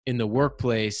in the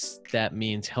workplace, that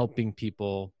means helping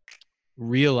people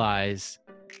realize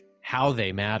how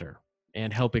they matter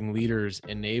and helping leaders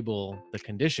enable the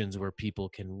conditions where people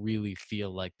can really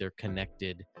feel like they're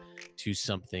connected to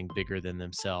something bigger than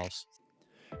themselves.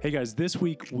 Hey guys, this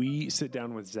week we sit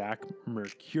down with Zach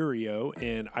Mercurio,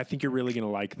 and I think you're really going to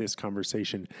like this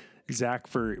conversation. Zach,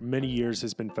 for many years,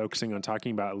 has been focusing on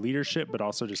talking about leadership, but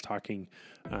also just talking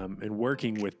and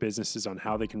working with businesses on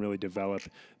how they can really develop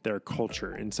their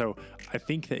culture. And so I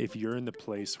think that if you're in the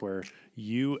place where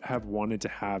you have wanted to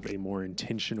have a more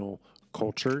intentional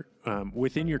culture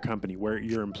within your company, where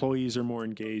your employees are more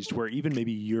engaged, where even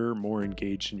maybe you're more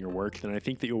engaged in your work, then I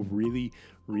think that you'll really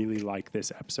like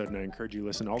this episode. And I encourage you to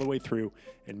listen all the way through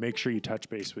and make sure you touch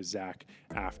base with Zach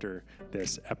after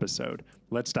this episode.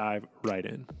 Let's dive right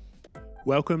in.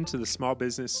 Welcome to the Small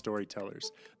Business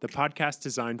Storytellers, the podcast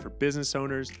designed for business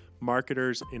owners,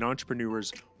 marketers, and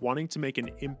entrepreneurs wanting to make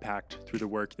an impact through the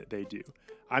work that they do.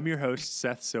 I'm your host,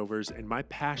 Seth Silvers, and my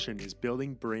passion is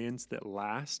building brands that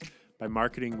last by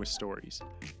marketing with stories.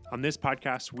 On this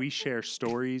podcast, we share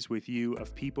stories with you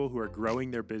of people who are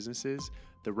growing their businesses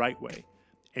the right way,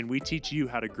 and we teach you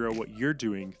how to grow what you're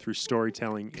doing through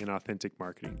storytelling and authentic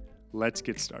marketing. Let's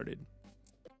get started.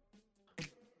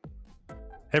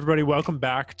 Hey everybody, welcome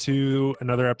back to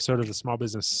another episode of the Small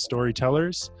Business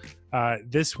Storytellers.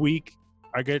 This week,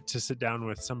 I get to sit down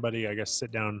with somebody,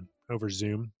 sit down over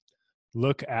Zoom,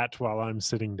 look at while I'm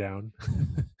sitting down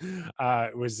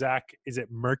with Zach. Is it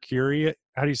Mercurio?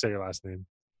 How do you say your last name?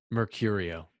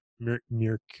 Mercurio.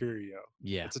 Mercurio.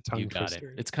 Yeah, it's a tongue you got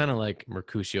twister. it. It's kind of like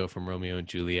Mercutio from Romeo and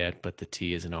Juliet, but the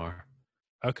T is an R.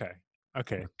 Okay.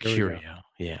 Mercurio.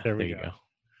 Yeah, There we go.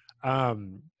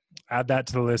 Add that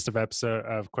to the list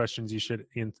of questions you should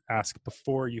ask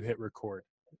before you hit record.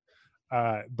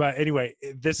 But anyway,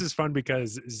 this is fun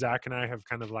because Zach and I have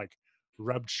kind of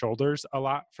rubbed shoulders a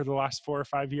lot for the last 4 or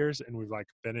 5 years, and we've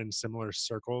been in similar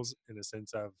circles in a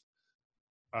sense of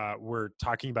we're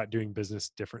talking about doing business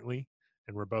differently,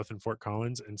 and we're both in Fort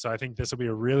Collins. And so I think this will be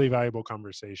a really valuable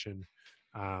conversation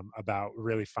about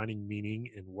really finding meaning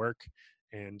in work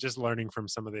and just learning from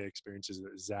some of the experiences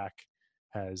that Zach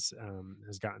has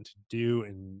gotten to do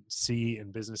and see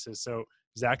in businesses. So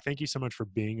Zach, thank you so much for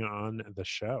being on the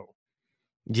show.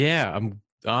 Yeah,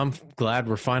 I'm glad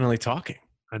we're finally talking.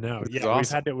 I know. This is Yeah,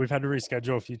 awesome. we've had to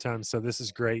reschedule a few times, so this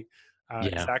is great.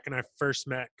 Yeah. Zach and I first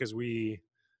met because we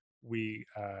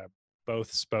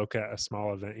both spoke at a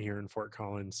small event here in Fort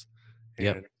Collins,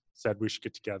 and said we should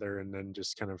get together, and then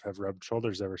just kind of have rubbed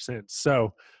shoulders ever since.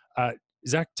 So,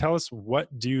 Zach, tell us,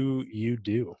 what do you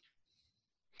do?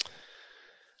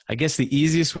 I guess the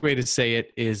easiest way to say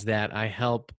it is that I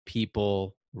help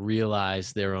people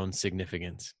realize their own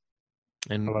significance.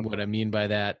 And what I mean by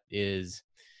that is,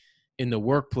 in the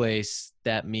workplace,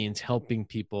 that means helping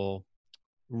people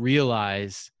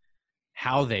realize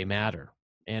how they matter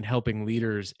and helping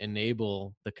leaders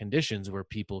enable the conditions where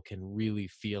people can really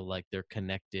feel like they're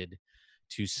connected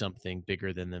to something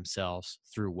bigger than themselves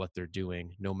through what they're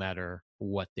doing, no matter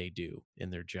what they do in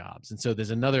their jobs. And so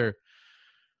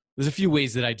there's a few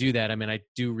ways that I do that. I mean, I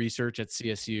do research at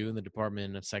CSU in the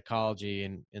Department of Psychology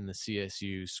and in the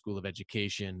CSU School of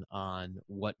Education on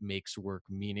what makes work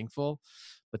meaningful.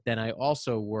 But then I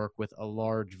also work with a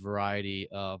large variety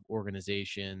of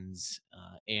organizations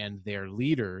and their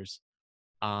leaders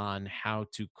on how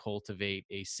to cultivate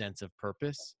a sense of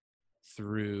purpose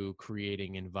through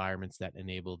creating environments that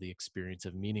enable the experience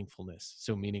of meaningfulness.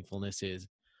 So meaningfulness is,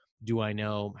 do I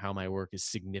know how my work is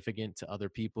significant to other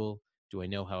people? Do I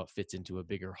know how it fits into a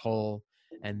bigger whole?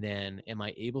 And then am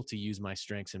I able to use my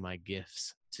strengths and my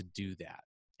gifts to do that?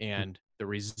 And the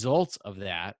results of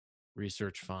that,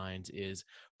 research finds, is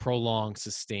prolonged,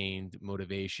 sustained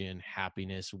motivation,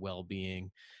 happiness,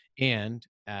 well-being, and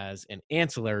as an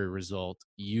ancillary result,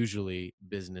 usually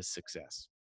business success.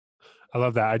 I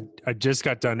love that. I just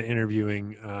got done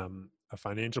interviewing a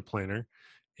financial planner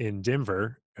in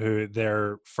Denver, who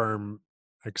their firm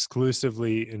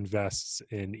exclusively invests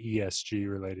in ESG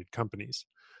related companies.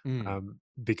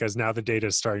 Because now the data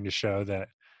is starting to show that,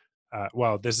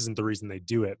 well, this isn't the reason they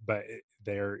do it, but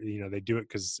they do it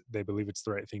because they believe it's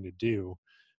the right thing to do.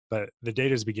 But the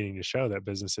data is beginning to show that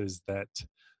businesses that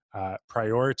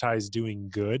prioritize doing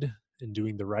good and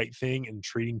doing the right thing and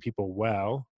treating people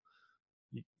well,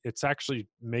 it's actually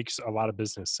makes a lot of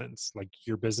business sense. Like,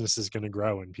 your business is going to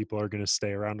grow and people are going to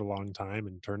stay around a long time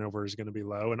and turnover is going to be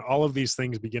low. And all of these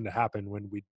things begin to happen when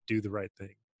we do the right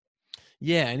thing.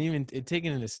 Yeah. And even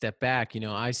taking it a step back,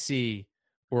 I see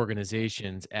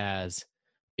organizations as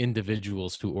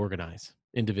individuals who organize,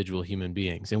 individual human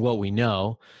beings. And what we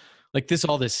know Like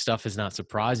all this stuff is not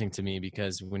surprising to me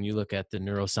because when you look at the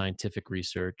neuroscientific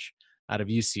research out of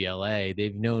UCLA,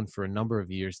 they've known for a number of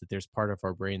years that there's part of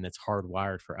our brain that's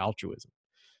hardwired for altruism.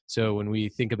 So when we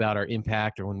think about our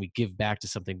impact or when we give back to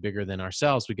something bigger than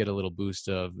ourselves, we get a little boost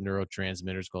of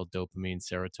neurotransmitters called dopamine,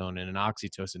 serotonin, and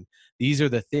oxytocin. These are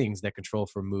the things that control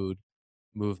for mood,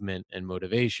 movement, and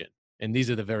motivation. And these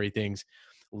are the very things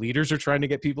leaders are trying to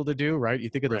get people to do, right? You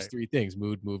think of those Right. three things: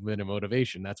 mood, movement, and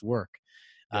motivation. That's work.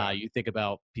 Yeah. You think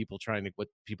about what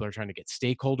people are trying to get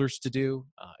stakeholders to do,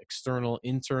 external,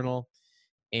 internal.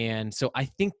 And so I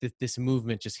think that this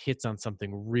movement just hits on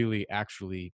something really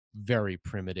actually very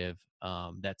primitive,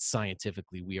 that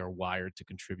scientifically we are wired to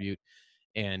contribute.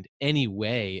 And any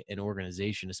way an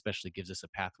organization especially gives us a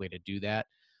pathway to do that,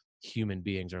 human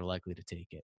beings are likely to take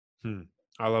it. Hmm.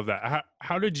 I love that.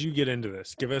 How did you get into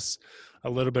this? Give us a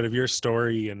little bit of your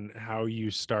story and how you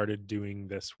started doing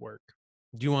this work.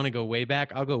 Do you want to go way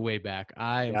back? I'll go way back.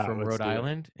 I am Yeah, from let's Rhode do it.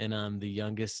 Island, and I'm the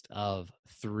youngest of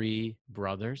three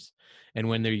brothers. And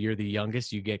when you're the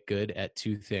youngest, you get good at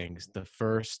two things. The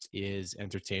first is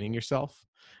entertaining yourself,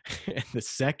 and the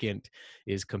second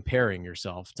is comparing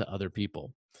yourself to other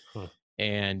people. Huh.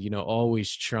 And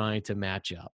always trying to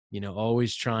match up.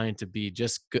 Always trying to be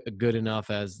just good enough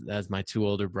as my two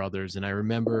older brothers. And I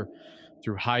remember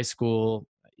through high school,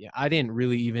 yeah, I didn't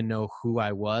really even know who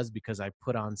I was because I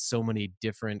put on so many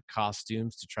different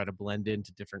costumes to try to blend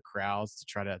into different crowds to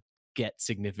try to get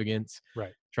significance,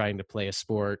 Right. trying to play a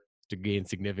sport to gain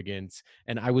significance.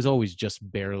 And I was always just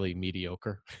barely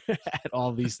mediocre at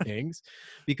all these things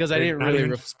because I They're didn't not really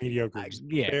even just mediocre, just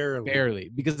yeah, barely. barely,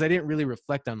 because I didn't really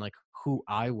reflect on like who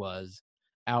I was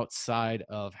outside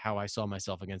of how I saw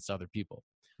myself against other people.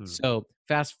 Hmm. So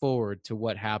fast forward to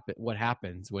what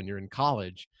happens when you're in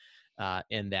college,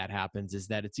 and that happens is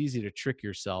that it's easy to trick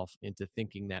yourself into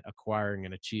thinking that acquiring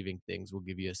and achieving things will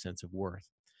give you a sense of worth.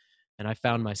 And I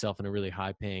found myself in a really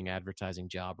high paying advertising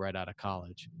job right out of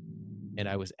college, and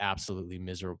I was absolutely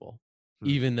miserable, Hmm.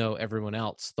 even though everyone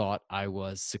else thought I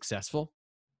was successful.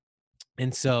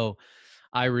 And so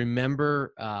I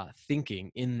remember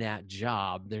thinking in that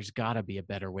job, there's got to be a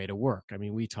better way to work. I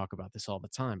mean, we talk about this all the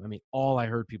time. I mean, all I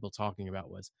heard people talking about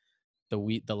was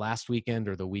the last weekend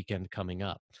or the weekend coming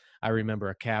up. I remember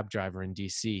a cab driver in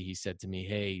DC. He said to me,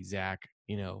 "Hey, Zach,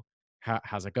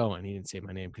 how's it going?" He didn't say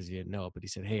my name because he didn't know it, but he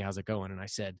said, "Hey, how's it going?" And I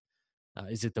said,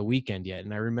 "Is it the weekend yet?"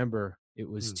 And I remember it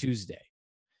was Hmm. Tuesday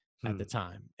at Hmm. the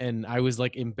time, and I was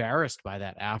like embarrassed by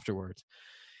that afterwards.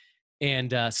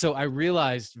 And so I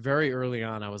realized very early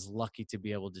on, I was lucky to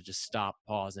be able to just stop,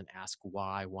 pause, and ask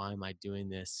why. Why am I doing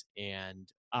this?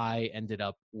 And I ended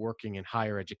up working in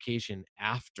higher education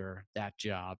after that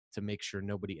job to make sure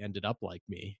nobody ended up like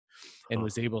me and Huh.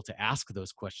 was able to ask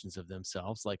those questions of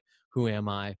themselves like, who am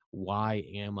I? Why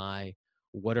am I?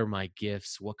 What are my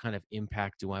gifts? What kind of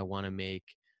impact do I want to make?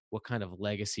 What kind of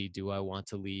legacy do I want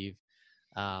to leave?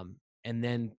 And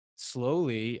then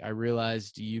slowly I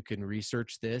realized you can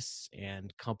research this,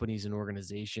 and companies and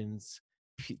organizations,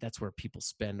 that's where people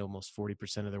spend almost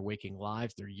 40% of their waking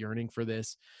lives. They're yearning for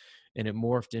this. And it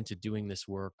morphed into doing this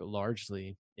work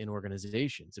largely in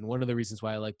organizations. And one of the reasons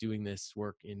why I like doing this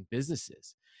work in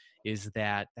businesses is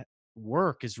that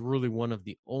work is really one of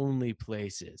the only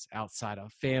places outside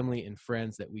of family and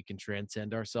friends that we can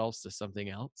transcend ourselves to something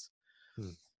else.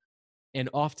 Hmm. And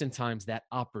oftentimes that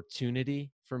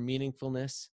opportunity for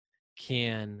meaningfulness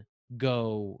can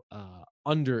go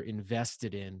under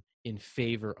invested in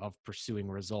favor of pursuing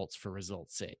results for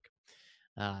results sake.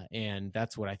 And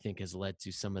that's what I think has led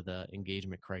to some of the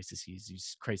engagement crises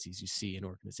you see in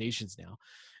organizations now.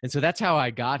 And so that's how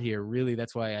I got here. Really,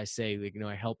 that's why I say, like,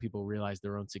 I help people realize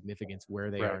their own significance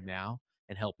where they Right. are now,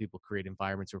 and help people create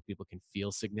environments where people can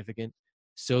feel significant,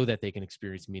 so that they can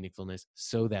experience meaningfulness,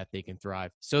 so that they can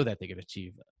thrive, so that they can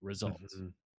achieve results. Hmm.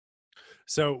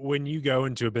 So when you go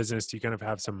into a business, do you kind of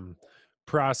have some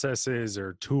processes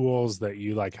or tools that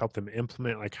you like help them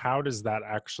implement? Like, how does that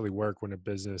actually work when a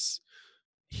business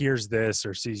hears this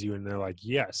or sees you and they're like,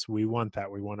 yes, we want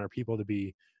that. We want our people to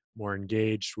be more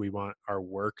engaged. We want our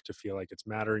work to feel like it's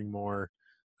mattering more.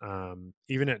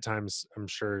 Even at times, I'm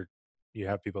sure you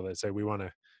have people that say, we want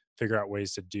to figure out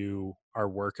ways to do our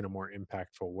work in a more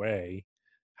impactful way.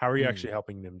 How are you Hmm. actually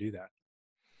helping them do that?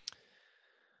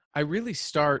 I really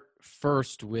start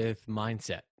first with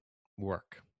mindset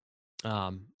work.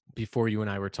 Um, Before you and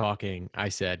I were talking, I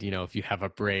said, if you have a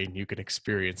brain, you can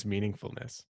experience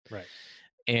meaningfulness. Right.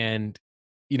 And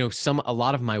a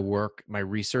lot of my work, my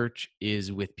research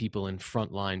is with people in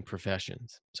frontline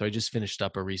professions. So I just finished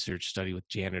up a research study with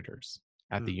janitors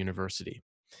at the Hmm. university.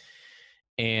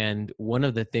 And one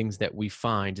of the things that we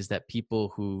find is that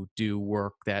people who do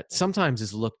work that sometimes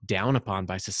is looked down upon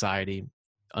by society,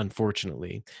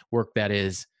 unfortunately, work that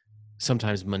is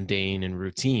sometimes mundane and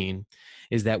routine,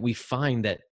 is that we find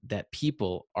that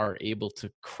people are able to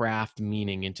craft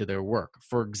meaning into their work.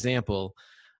 For example,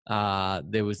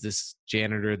 there was this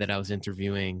janitor that I was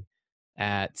interviewing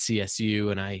at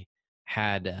CSU, and I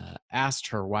had asked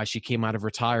her why she came out of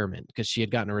retirement, because she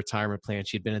had gotten a retirement plan.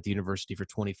 She had been at the university for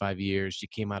 25 years. She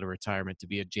came out of retirement to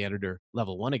be a janitor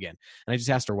level one again. And I just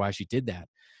asked her why she did that.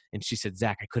 And she said,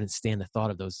 Zach, I couldn't stand the thought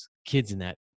of those kids in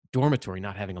that dormitory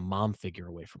not having a mom figure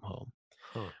away from home.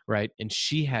 Huh. Right. And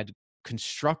she had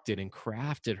constructed and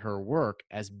crafted her work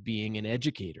as being an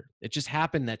educator. It just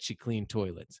happened that she cleaned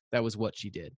toilets. That was what she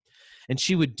did. And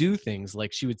she would do things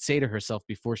like she would say to herself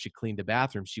before she cleaned the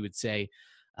bathroom, she would say,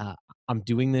 uh, I'm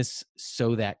doing this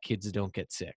so that kids don't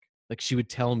get sick. Like she would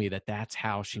tell me that that's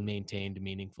how she Mm. maintained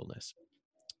meaningfulness.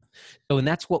 So, and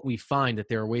that's what we find, that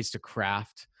there are ways to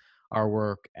craft our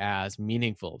work as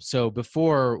meaningful. So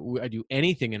before I do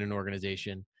anything in an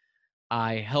organization,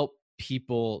 I help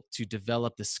people to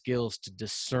develop the skills to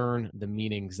discern the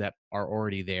meanings that are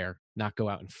already there, not go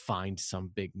out and find some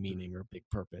big Mm. meaning or big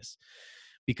purpose.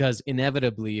 Because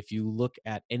inevitably, if you look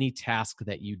at any task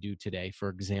that you do today, for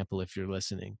example, if you're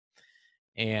listening,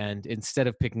 and instead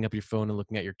of picking up your phone and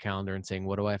looking at your calendar and saying,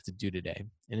 what do I have to do today?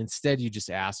 And instead, you just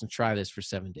ask, and try this for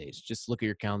 7 days. Just look at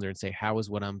your calendar and say, how is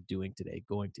what I'm doing today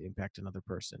going to impact another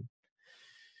person?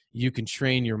 You can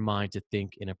train your mind to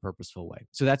think in a purposeful way.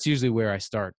 So that's usually where I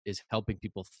start, is helping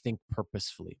people think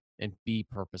purposefully and be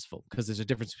purposeful, because there's a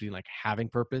difference between like having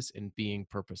purpose and being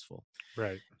purposeful.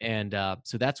 Right. And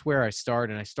so that's where I start.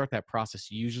 And I start that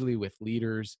process usually with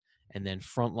leaders, and then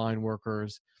frontline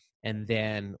workers, and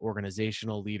then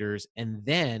organizational leaders, and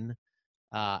then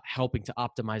helping to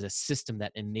optimize a system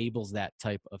that enables that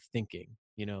type of thinking,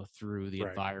 through the Right.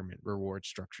 environment, reward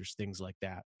structures, things like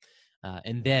that.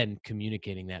 And then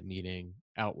communicating that meaning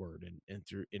outward, and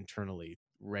through internally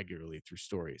regularly through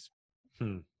stories.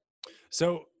 Hmm.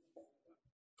 So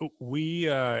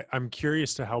I'm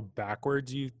curious to how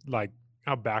backwards you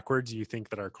think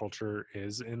that our culture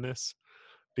is in this,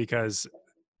 because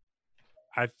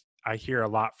I I hear a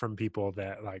lot from people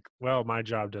that like, well, my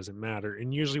job doesn't matter,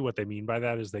 and usually what they mean by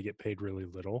that is they get paid really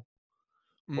little,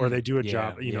 or they do a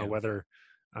job, Yeah,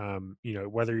 yeah.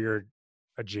 whether you're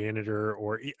a janitor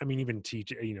or I mean even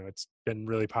teach, it's been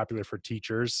really popular for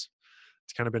teachers.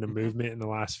 It's kind of been a Hmm. movement in the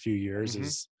last few years, Hmm.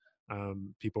 is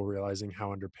people realizing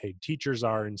how underpaid teachers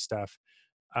are and stuff.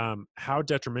 How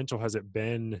detrimental has it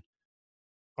been?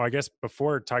 Well, I guess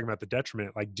before talking about the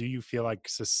detriment, like, do you feel like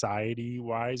society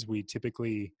wise, we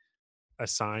typically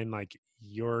assign like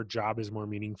your job is more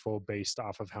meaningful based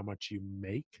off of how much you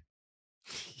make?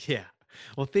 Yeah.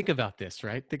 Well, think about this,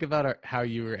 right? Think about how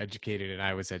you were educated and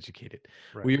I was educated.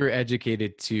 Right. We were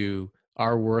educated to,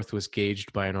 our worth was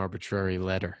gauged by an arbitrary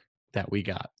letter that we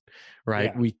got,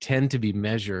 right? Yeah. We tend to be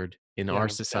measured in Yeah. our And I've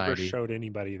never society. showed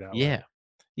anybody that Yeah. letter.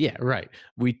 Yeah, right.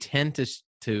 We tend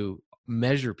to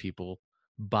measure people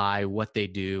by what they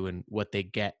do and what they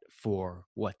get for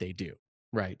what they do.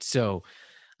 Right. So,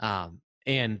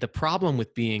 and the problem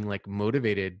with being like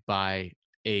motivated by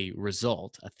a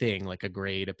result, a thing like a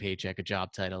grade, a paycheck, a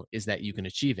job title, is that you can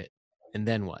achieve it. And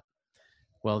then what?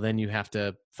 Well, then you have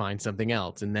to find something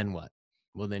else. And then what?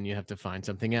 Well, then you have to find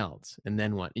something else. And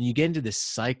then what? And you get into this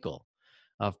cycle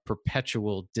of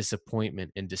perpetual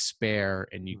disappointment and despair,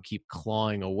 and you Mm. keep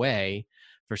clawing away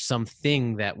for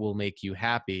something that will make you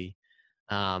happy.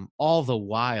 All the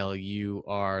while you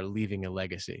are leaving a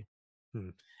legacy.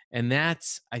 Mm. And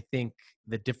that's, I think,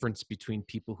 the difference between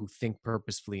people who think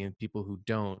purposefully and people who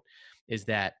don't, is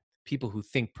that people who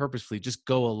think purposefully just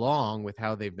go along with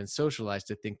how they've been socialized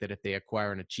to think that if they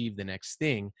acquire and achieve the next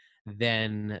thing,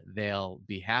 then they'll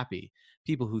be happy.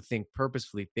 People who think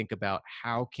purposefully think about,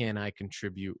 how can I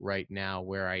contribute right now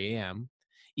where I am,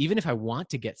 even if I want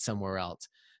to get somewhere else.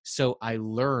 So I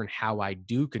learn how I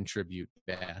do contribute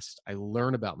best. I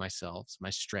learn about myself,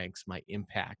 my strengths, my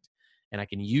impact, and I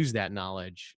can use that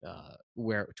knowledge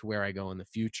where I go in the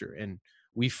future. And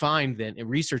we find that, and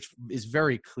research is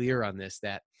very clear on this,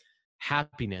 that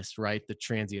happiness, right, the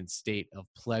transient state of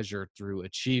pleasure through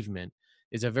achievement,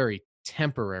 is a very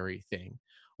temporary thing.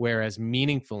 Whereas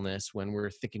meaningfulness, when we're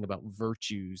thinking about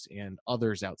virtues and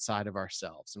others outside of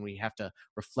ourselves, and we have to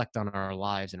reflect on our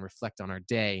lives and reflect on our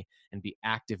day and be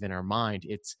active in our mind,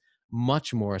 it's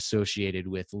much more associated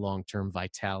with long term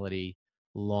vitality,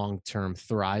 long term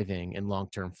thriving, and long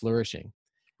term flourishing.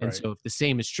 And Right. so, if the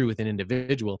same is true with an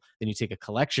individual, then you take a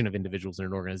collection of individuals in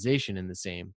an organization in the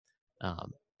same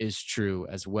is true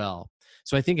as well.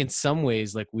 So I think in some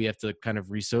ways, like, we have to kind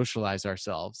of re-socialize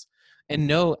ourselves and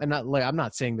know, and not like, I'm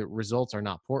not saying that results are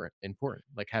not important,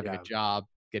 like having a Yeah. job,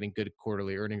 getting good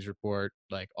quarterly earnings report,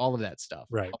 like all of that stuff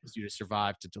Right. helps you to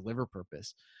survive, to deliver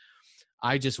purpose.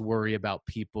 I just worry about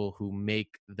people who make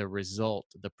the result,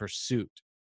 the pursuit,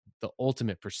 the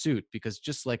ultimate pursuit, because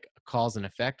just like a cause and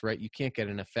effect, right? You can't get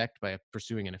an effect by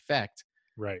pursuing an effect,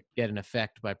 Right. get an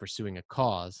effect by pursuing a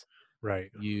cause.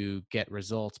 Right. You get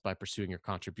results by pursuing your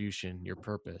contribution, your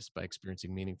purpose, by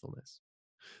experiencing meaningfulness.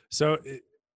 So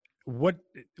what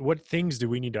what things do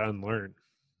we need to unlearn?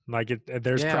 Like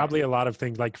there's Yeah, probably a lot of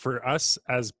things like for us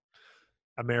as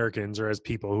Americans or as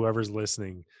people, whoever's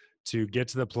listening, to get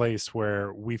to the place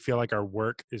where we feel like our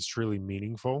work is truly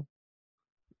meaningful.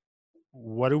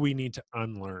 What do we need to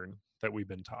unlearn that we've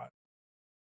been taught?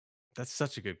 that's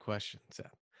such a good question,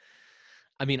 Seth.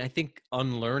 I mean, I think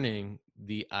unlearning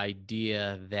the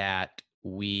idea that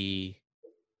we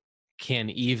can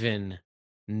even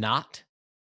not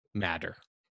matter.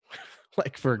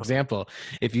 Like, for example,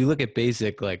 if you look at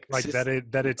basic like Like that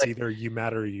it's like either you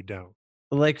matter or you don't.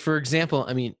 for example,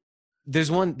 I mean,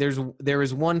 there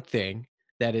is one thing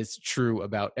that is true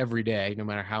about every day, no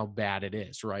matter how bad it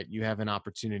is, right? You have an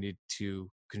opportunity to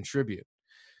contribute.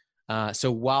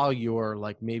 So while you're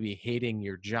like maybe hating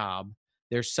your job,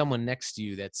 there's someone next to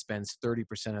you that spends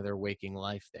 30% of their waking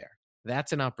life there.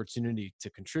 That's an opportunity to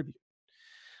contribute.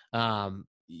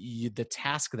 The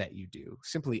task that you do,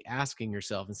 simply asking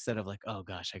yourself, instead of like, oh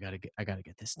gosh, I gotta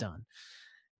get this done,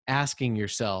 asking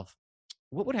yourself,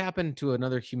 what would happen to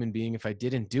another human being if I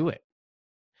didn't do it?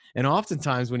 And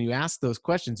oftentimes when you ask those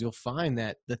questions, you'll find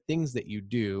that the things that you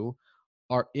do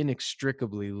are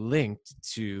inextricably linked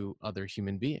to other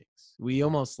human beings. We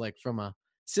almost, like, from a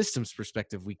systems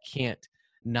perspective, we can't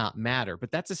not matter.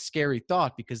 But that's a scary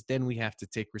thought, because then we have to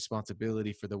take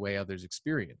responsibility for the way others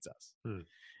experience us. Hmm.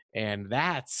 And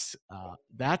that's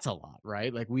a lot,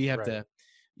 right? Like, we have Right. to,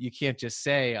 you can't just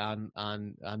say on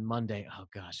Monday, oh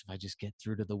gosh, if I just get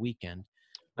through to the weekend.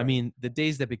 I Right. mean, the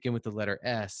days that begin with the letter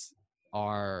S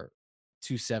are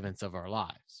 2/7 of our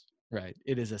lives, right?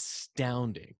 It is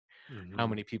astounding how Hmm.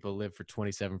 many people live for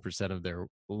 27% of their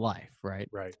life, right?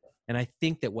 Right. And I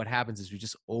think that what happens is we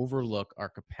just overlook our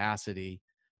capacity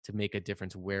to make a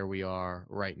difference where we are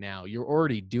right now. You're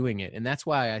already doing it. And that's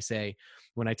why I say,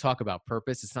 when I talk about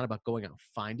purpose, it's not about going out and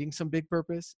finding some big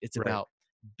purpose. It's Right. about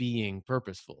being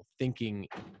purposeful, thinking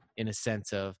in a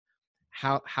sense of,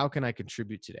 how can I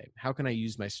contribute today? How can I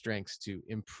use my strengths to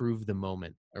improve the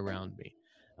moment around me?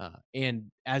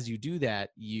 And as you do that,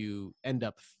 you end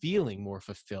up feeling more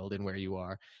fulfilled in where you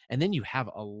are. And then you have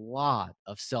a lot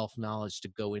of self knowledge to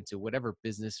go into whatever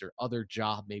business or other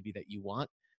job maybe that you want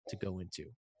to go into.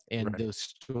 And Right. those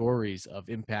stories of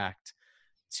impact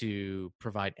to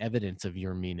provide evidence of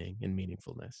your meaning and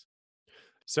meaningfulness.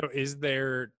 So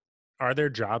are there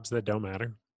jobs that don't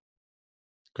matter?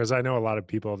 Because I know a lot of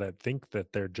people that think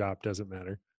that their job doesn't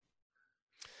matter.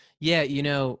 Yeah,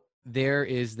 there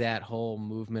is that whole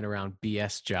movement around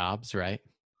BS jobs, right?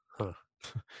 Huh.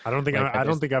 Like, I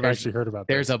don't think I've actually heard about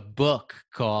there's this. a book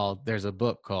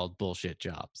called Bullshit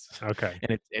Jobs, Okay.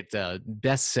 and it's a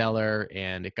bestseller,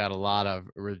 and it got a lot of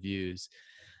reviews.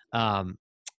 Um,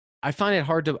 I find it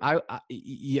hard to.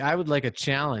 I would like a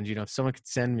challenge. If someone could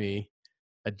send me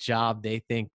a job they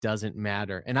think doesn't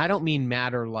matter, and I don't mean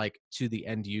matter like to the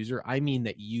end user. I mean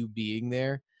that you being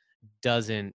there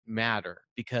doesn't matter,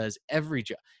 because every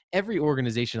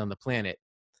organization on the planet,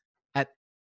 at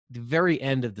the very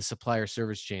end of the supplier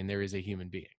service chain, there is a human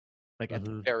being, like at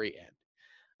the Hmm. very end.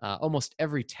 Almost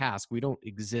every task, we don't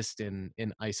exist in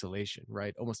isolation,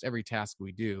 right? Almost every task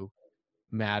we do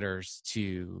matters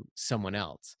to someone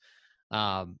else.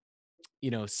 um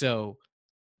so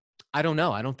I don't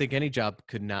know, I don't think any job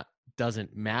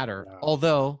doesn't matter, Yeah.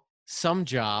 although some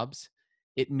jobs,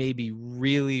 it may be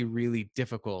really, really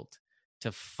difficult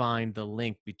to find the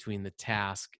link between the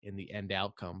task and the end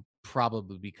outcome,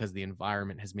 probably because the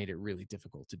environment has made it really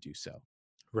difficult to do so.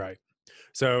 Right.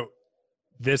 So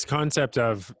this concept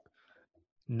of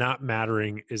not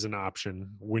mattering is an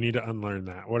option. We need to unlearn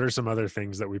that. What are some other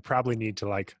things that we probably need to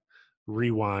like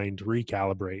rewind,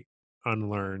 recalibrate,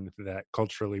 unlearn that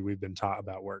culturally we've been taught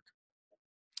about work?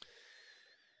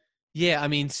 Yeah, I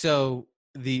mean, so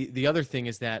the other thing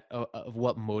is that, of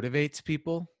what motivates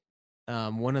people.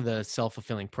 One of the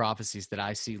self-fulfilling prophecies that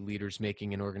I see leaders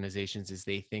making in organizations is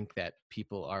they think that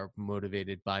people are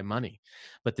motivated by money.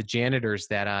 But the janitors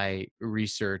that I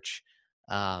research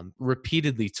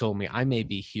repeatedly told me, I may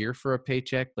be here for a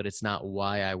paycheck, but it's not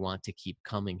why I want to keep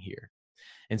coming here.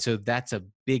 And so that's a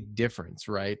big difference,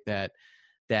 right? That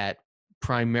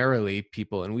primarily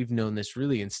people, and we've known this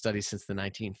really in studies since the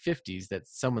 1950s, that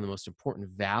some of the most important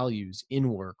values in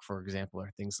work, for example,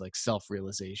 are things like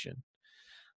self-realization,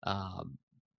 um,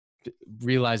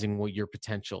 realizing what your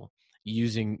potential,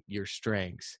 using your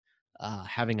strengths,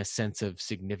 having a sense of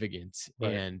significance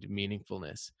Right. and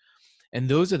meaningfulness. And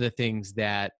those are the things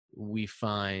that we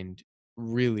find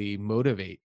really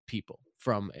motivate people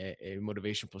from a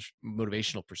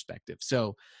motivational perspective.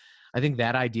 So I think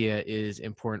that idea is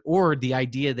important, or the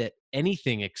idea that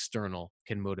anything external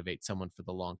can motivate someone for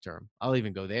the long term. I'll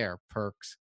even go there: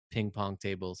 perks, ping pong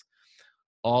tables,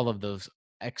 all of those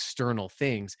external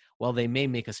things, while they may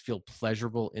make us feel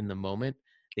pleasurable in the moment,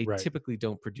 they Right. typically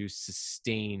don't produce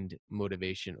sustained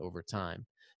motivation over time.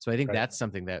 So I think Right. that's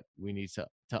something that we need to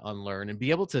unlearn and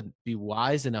be able to be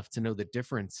wise enough to know the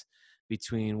difference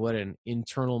between what an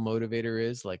internal motivator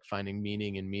is, like finding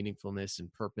meaning and meaningfulness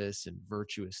and purpose and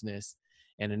virtuousness,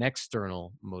 and an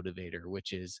external motivator,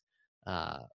 which is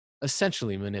uh,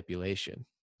 essentially manipulation.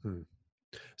 Hmm.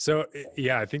 So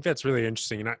yeah, I think that's really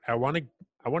interesting, and I want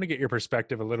to get your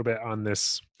perspective a little bit on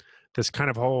this kind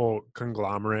of whole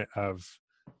conglomerate of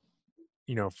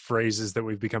phrases that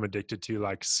we've become addicted to,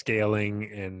 like scaling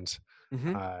and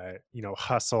Hmm.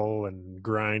 hustle and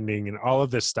grinding and all of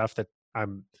this stuff that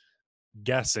I'm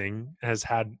guessing has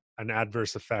had an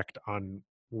adverse effect on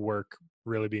work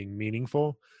really being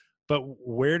meaningful. But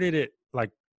where did it,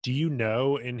 like, do you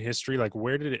know in history, like,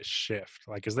 where did it shift?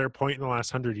 Like, is there a point in the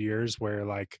last 100 years where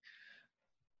like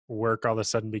work all of a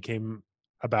sudden became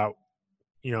about,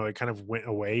 it kind of went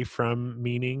away from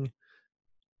meaning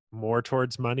more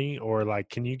towards money? Or like,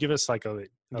 can you give us like a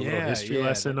little Yeah, history yeah,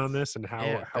 lesson on this and how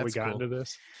we that's got cool. into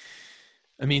this?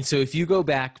 I mean, so if you go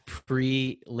back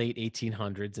pre late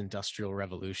 1800s industrial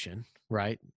revolution,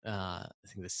 right? I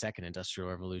think the second industrial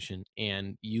revolution,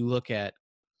 and you look at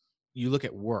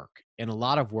work, and a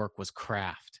lot of work was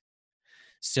craft.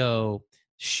 So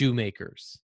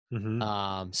shoemakers, Hmm.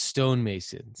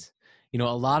 stonemasons, a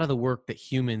lot of the work that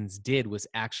humans did was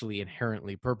actually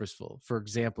inherently purposeful. For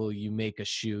example, you make a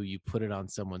shoe, you put it on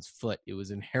someone's foot. It was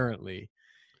inherently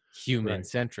human Right.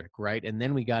 centric, right? And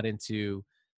then we got into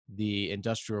the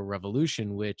Industrial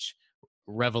Revolution, which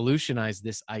revolutionized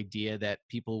this idea that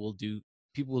people will do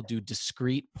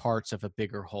discrete parts of a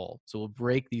bigger whole. So we'll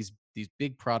break these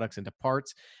big products into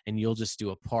parts, and you'll just do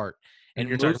a part. And And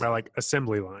you're talking most, about like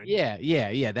assembly line. yeah, yeah,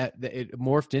 yeah, that it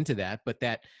morphed into that, but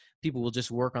that people will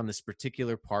just work on this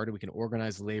particular part, and we can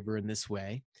organize labor in this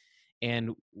way.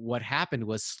 And what happened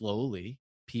was, slowly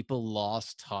people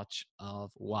lost touch of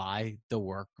why the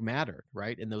work mattered,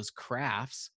 right? And those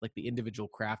crafts, like the individual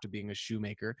craft of being a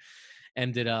shoemaker,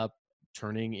 ended up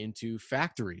turning into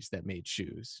factories that made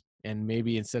shoes. And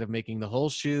maybe instead of making the whole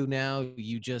shoe, now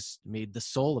you just made the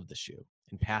sole of the shoe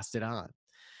and passed it on.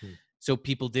 Hmm. So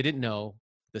people didn't know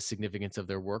the significance of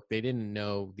their work. They didn't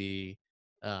know the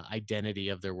identity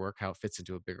of their work, how it fits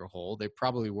into a bigger whole. They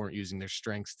probably weren't using their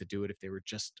strengths to do it if they were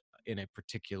just in a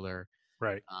particular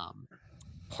Right. um,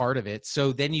 part of it.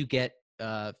 So then you get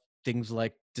things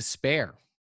like despair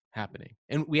happening.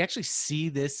 And we actually see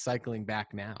this cycling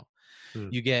back now. Hmm.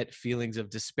 You get feelings of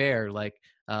despair, like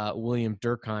William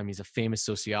Durkheim. He's a famous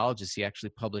sociologist. He actually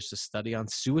published a study on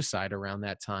suicide around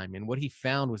that time. And what he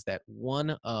found was that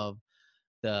one of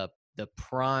the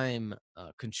prime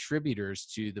contributors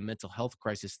to the mental health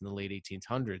crisis in the late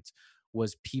 1800s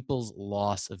was people's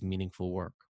loss of meaningful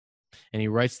work. And he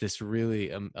writes this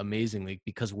really amazingly: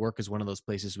 because work is one of those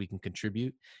places we can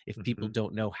contribute. If people Hmm.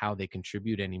 don't know how they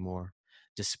contribute anymore,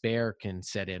 despair can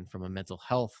set in from a mental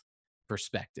health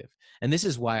perspective. And this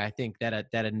is why I think that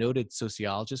a noted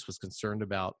sociologist was concerned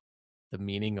about the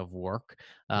meaning of work,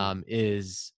 Hmm.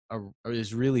 is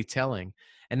really telling.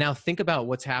 And now think about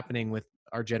what's happening with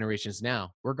our generations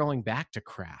now. We're going back to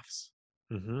crafts.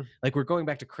 Hmm. Like, we're going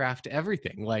back to craft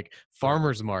everything, like Right.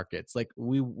 farmers markets. Like,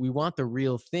 we want the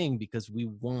real thing because we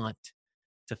want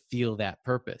to feel that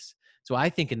purpose. So I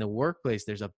think in the workplace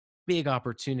there's a big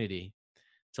opportunity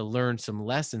to learn some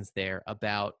lessons there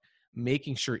about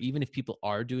making sure, even if people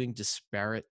are doing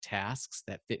disparate tasks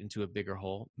that fit into a bigger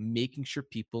whole, making sure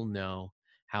people know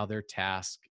how their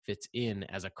task fits in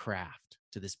as a craft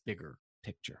to this bigger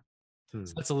picture.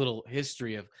 So Hmm. that's a little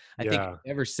history of, I think Yeah.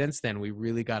 ever since then, we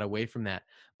really got away from that.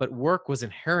 But work was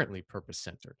inherently purpose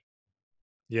centered.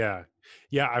 Yeah.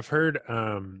 Yeah. I've heard,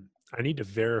 I need to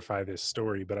verify this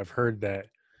story, but I've heard that,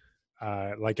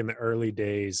 like in the early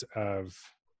days of,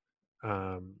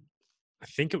 um, I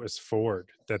think it was Ford,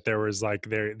 that there was like,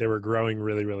 they were growing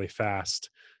really, really fast.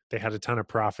 They had a ton of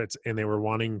profits and they were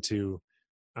wanting to,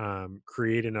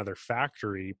 create another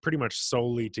factory pretty much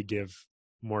solely to give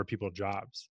more people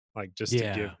jobs. like just to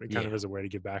give Yeah. kind of Yeah. as a way to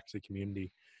give back to the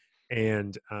community.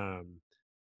 And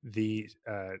the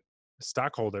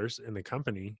stockholders in the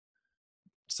company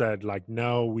said like,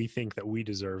 no, we think that we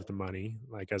deserve the money,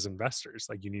 like as investors,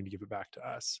 like you need to give it back to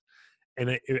us.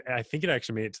 And I think it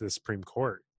actually made it to the Supreme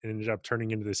Court and ended up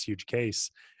turning into this huge case.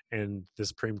 And the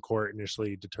Supreme Court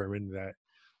initially determined that,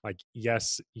 like,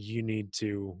 yes, you need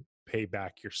to pay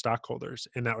back your stockholders.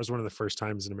 And that was one of the first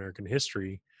times in American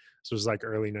history. So it was like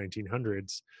early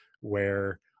 1900s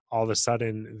where all of a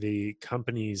sudden the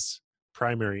company's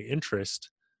primary interest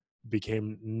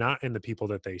became not in the people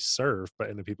that they serve, but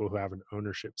in the people who have an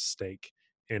ownership stake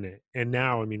in it. And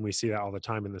now, I mean, we see that all the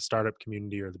time in the startup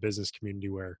community or the business community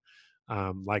where,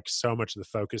 like, so much of the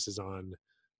focus is on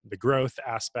the growth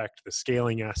aspect, the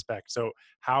scaling aspect. So,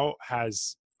 how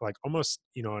has like almost,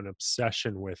 an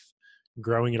obsession with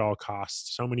growing at all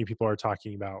costs? So many people are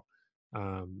talking about,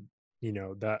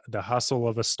 the hustle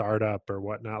of a startup or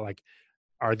whatnot. Like,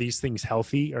 are these things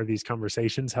healthy? Are these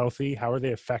conversations healthy? How are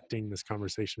they affecting this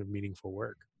conversation of meaningful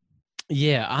work?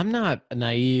 Yeah, I'm not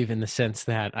naive in the sense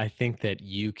that I think that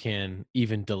you can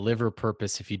even deliver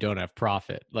purpose if you don't have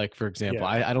profit. Like, for example,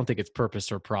 Yeah, I don't think it's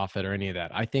purpose or profit or any of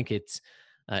that. I think it's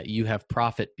you have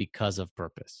profit because of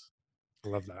purpose. I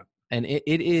love that. And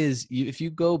it is, if you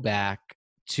go back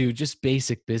to just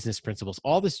basic business principles,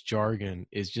 all this jargon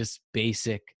is just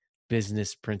basic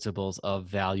business principles of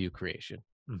value creation,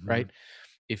 Hmm. right?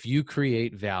 If you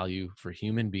create value for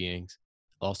human beings,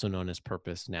 also known as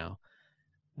purpose now,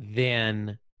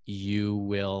 then you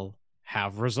will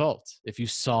have results. If you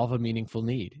solve a meaningful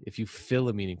need, if you fill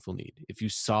a meaningful need, if you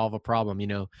solve a problem.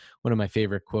 One of my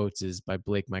favorite quotes is by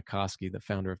Blake Mycoskie, the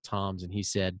founder of Tom's, and he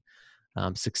said,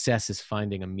 success is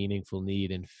finding a meaningful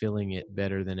need and filling it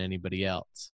better than anybody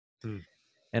else. Mm,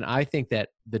 And I think that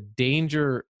the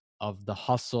danger of the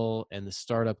hustle and the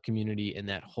startup community and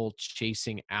that whole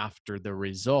chasing after the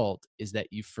result is that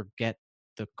you forget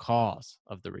the cause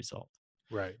of the result.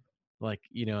 right, Like,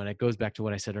 and it goes back to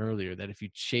what I said earlier, that if you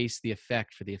chase the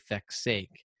effect for the effect's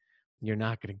sake, you're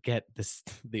not going to get this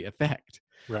the effect.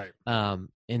 right.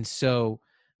 And so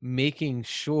making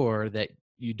sure that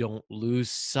you don't lose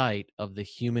sight of the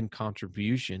human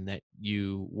contribution that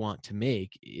you want to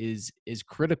make is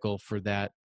critical for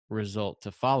that result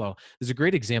to follow. There's a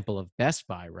great example of Best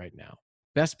Buy right now.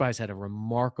 Best Buy's had a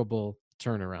remarkable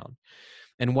turnaround.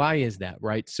 And why is that,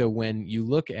 right? So when you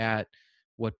look at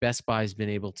what Best Buy's been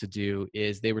able to do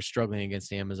is they were struggling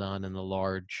against Amazon and the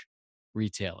large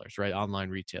retailers, right? Online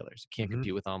retailers. You can't Hmm.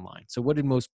 compete with online. So what did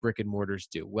most brick and mortars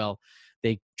do? Well,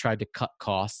 they tried to cut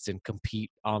costs and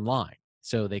compete online.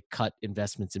 So they cut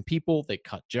investments in people, they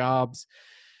cut jobs.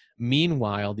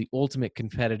 Meanwhile, the ultimate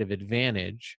competitive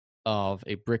advantage of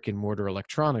a brick and mortar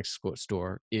electronics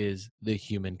store is the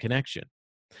human connection.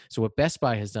 So what Best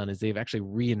Buy has done is they've actually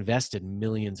reinvested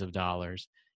millions of dollars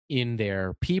in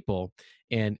their people.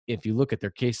 And if you look at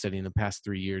their case study in the past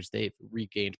 3 years, they've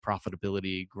regained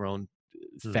profitability, grown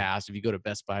Mm, fast. If you go to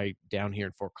Best Buy down here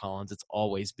in Fort Collins, it's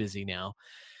always busy now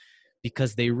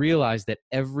because they realize that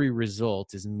every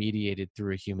result is mediated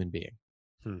through a human being.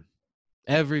 mm,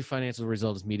 Every financial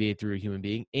result is mediated through a human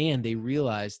being. And they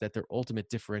realized that their ultimate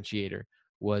differentiator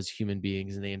was human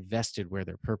beings, and they invested where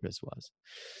their purpose was.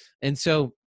 And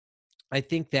so I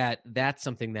think that that's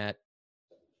something that,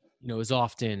 is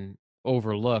often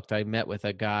overlooked. I met with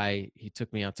a guy, he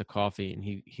took me out to coffee, and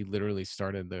he literally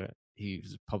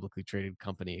he's a publicly traded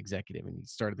company executive, and he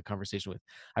started the conversation with,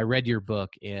 I read your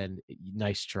book and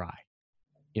nice try.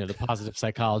 The positive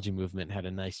psychology movement had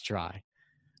a nice try.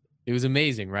 It was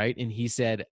amazing, right? And he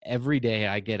said, every day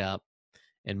I get up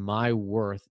and my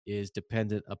worth is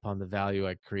dependent upon the value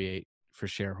I create for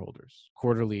shareholders.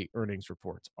 Quarterly earnings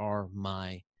reports are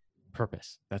my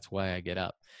purpose. That's why I get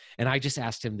up. And I just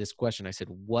asked him this question. I said,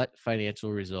 what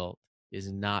financial result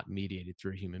is not mediated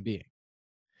through a human being?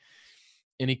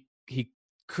 And he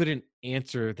couldn't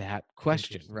answer that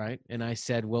question, interesting. right? And I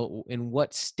said, well, in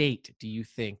what state do you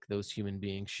think those human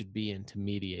beings should be in to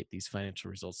mediate these financial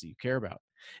results that you care about?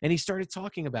 And he started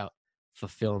talking about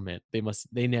fulfillment. They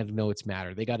need to know it's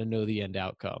matter. They got to know the end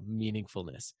outcome,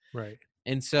 meaningfulness. Right.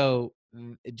 And so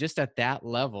just at that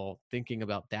level, thinking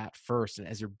about that first, and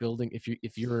as you're building,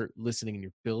 if you're listening and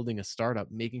you're building a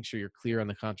startup, making sure you're clear on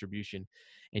the contribution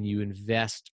and you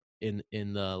invest in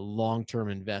the long-term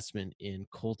investment in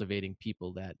cultivating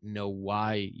people that know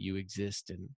why you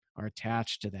exist and are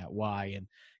attached to that why and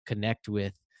connect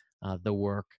with the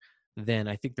work, then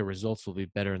I think the results will be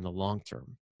better in the long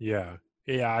term. Yeah.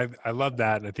 Yeah. I love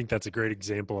that. And I think that's a great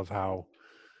example of how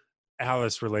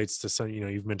this relates to some,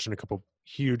 you've mentioned a couple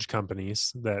huge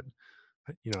companies that,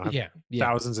 have Yeah, yeah,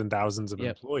 thousands and thousands of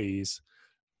yep. employees.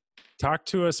 Talk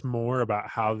to us more about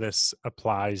how this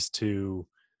applies to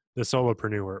the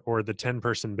solopreneur or the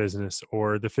 10-person business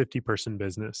or the 50-person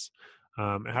business.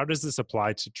 How does this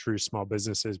apply to true small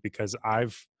businesses? Because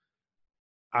I've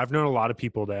known a lot of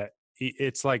people that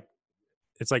it's like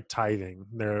tithing.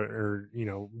 They're or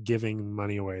giving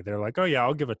money away. They're like, oh yeah,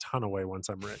 I'll give a ton away once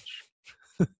I'm rich.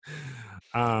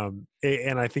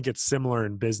 And I think it's similar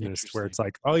in business where Interesting. it's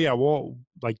like, oh yeah, we'll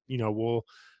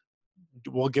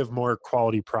give more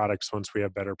quality products once we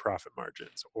have better profit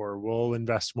margins, or we'll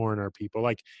invest more in our people.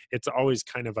 Like, it's always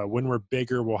kind of a, when we're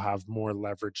bigger, we'll have more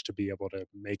leverage to be able to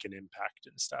make an impact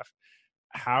and stuff.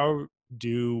 How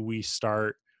do we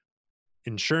start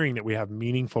ensuring that we have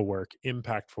meaningful work,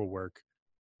 impactful work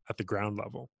at the ground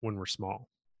level when we're small?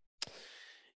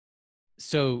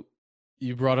 So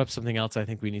you brought up something else I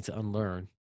think we need to unlearn,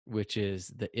 which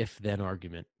is the if then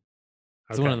argument.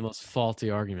 It's one of Okay. the most faulty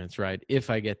arguments, right? If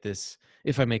I get this,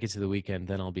 if I make it to the weekend,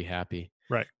 then I'll be happy.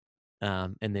 Right.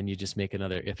 And then you just make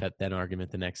another if at then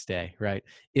argument the next day, right?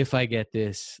 If I get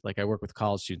this, like I work with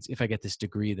college students, if I get this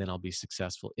degree, then I'll be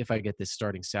successful. If I get this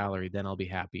starting salary, then I'll be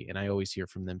happy. And I always hear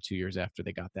from them 2 years after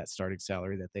they got that starting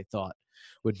salary that they thought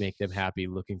would make them happy,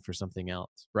 looking for something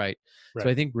else, right? So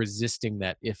Right. I think resisting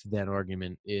that if then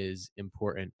argument is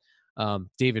important.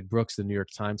 David Brooks, the New York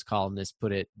Times columnist,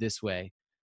 put it this way: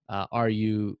 are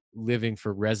you living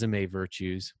for resume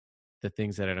virtues, the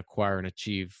things that I'd acquire and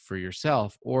achieve for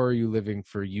yourself, or are you living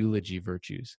for eulogy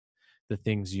virtues, the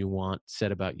things you want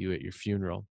said about you at your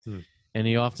funeral? Hmm. And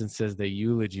he often says that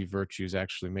eulogy virtues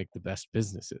actually make the best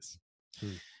businesses.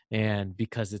 Hmm. And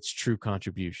because it's true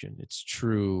contribution, it's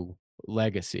true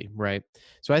legacy, right?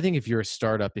 So I think if you're a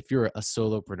startup, if you're a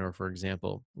solopreneur, for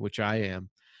example, which I am,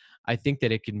 I think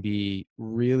that it can be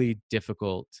really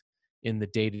difficult in the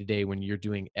day to day when you're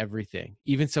doing everything.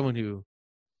 Even someone who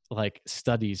like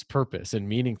studies purpose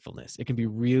and meaningfulness, it can be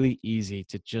really easy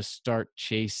to just start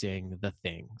chasing the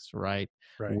things, right?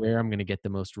 Right. Where I'm going to get the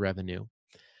most revenue,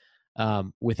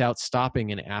 without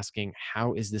stopping and asking,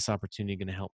 how is this opportunity going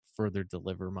to help further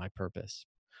deliver my purpose?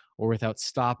 Or without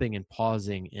stopping and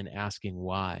pausing and asking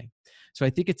why. So I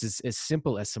think it's as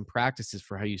simple as some practices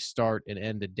for how you start and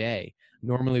end a day.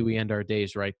 Normally we end our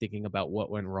days, right, thinking about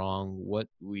what went wrong,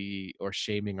 or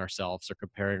shaming ourselves or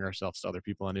comparing ourselves to other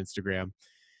people on Instagram.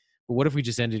 But what if we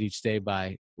just ended each day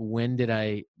by, when did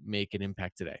I make an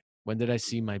impact today? When did I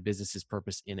see my business's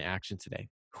purpose in action today?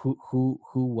 Who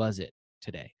was it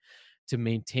today? To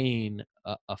maintain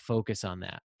a focus on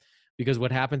that. Because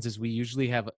what happens is usually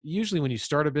when you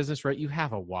start a business, right, you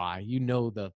have a why. You know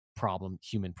the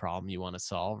human problem you want to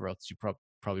solve, or else you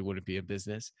probably wouldn't be a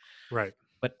business. Right.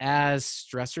 But as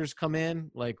stressors come in,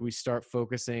 like we start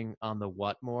focusing on the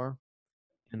what more,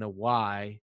 and the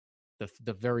why,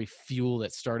 the very fuel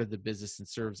that started the business and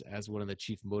serves as one of the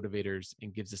chief motivators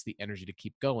and gives us the energy to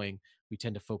keep going, we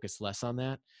tend to focus less on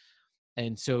that.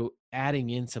 And so adding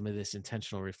in some of this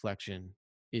intentional reflection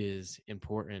is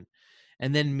important.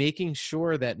 And then making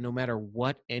sure that no matter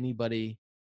what anybody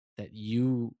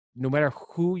no matter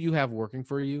who you have working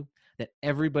for you, that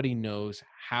everybody knows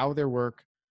how their work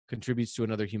contributes to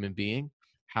another human being,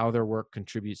 how their work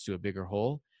contributes to a bigger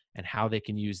whole, and how they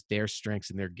can use their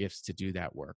strengths and their gifts to do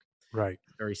that work. Right.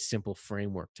 Very simple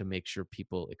framework to make sure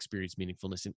people experience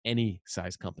meaningfulness in any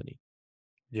size company.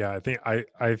 Yeah,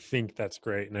 I think that's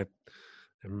great, and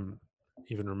am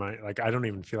even remind like, I don't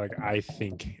even feel like I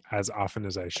think as often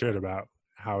as I should about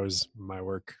how is my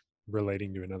work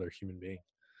relating to another human being,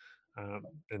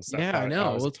 and stuff. Yeah, I How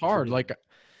know. is Well, it it's hard. contributing? Like,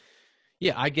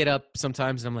 yeah, I get up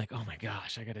sometimes and I'm like, oh my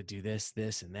gosh, I got to do this,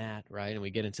 and that, right? And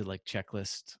we get into like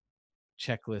checklist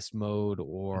mode,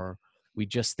 or we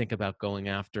just think about going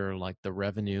after like the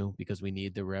revenue because we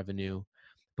need the revenue,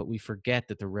 but we forget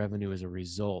that the revenue is a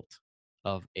result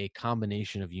of a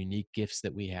combination of unique gifts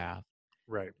that we have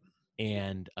Right.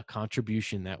 and a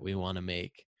contribution that we want to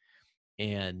make,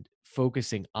 and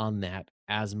focusing on that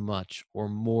as much or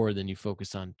more than you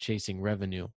focus on chasing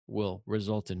revenue will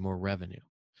result in more revenue.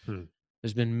 Hmm.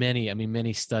 There's been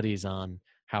many studies on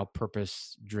how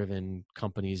purpose driven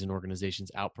companies and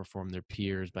organizations outperform their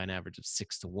peers by an average of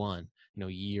 6 to 1,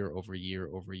 year over year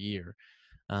over year.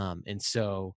 And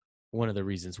so one of the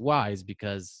reasons why is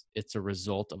because it's a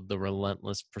result of the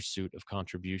relentless pursuit of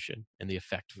contribution, and the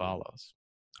effect Hmm. follows.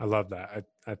 I love that.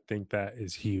 I think that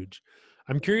is huge.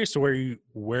 I'm curious to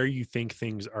where you think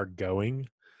things are going.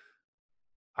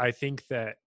 I think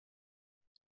that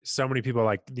so many people,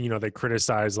 like, they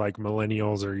criticize like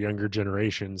millennials or younger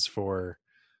generations for,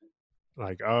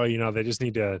 like, oh, they just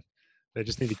need to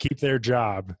keep their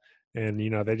job. And,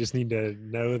 they just need to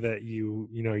know that you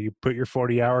put your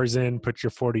 40 hours in, put your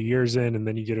 40 years in, and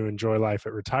then you get to enjoy life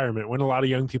at retirement. When a lot of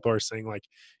young people are saying like,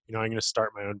 I'm going to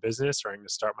start my own business, or I'm going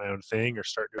to start my own thing, or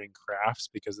start doing crafts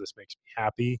because this makes me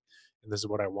happy and this is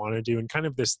what I want to do. And kind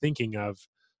of this thinking of,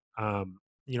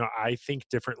 I think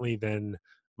differently than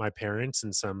my parents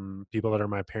and some people that are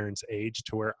my parents' age,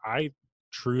 to where I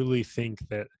truly think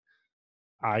that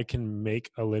I can make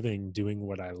a living doing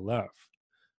what I love.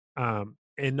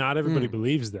 And not everybody Mm,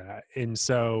 believes that. And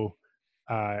so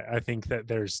I think that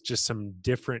there's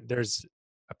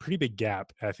a pretty big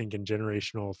gap, I think, in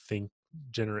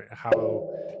how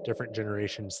different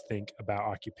generations think about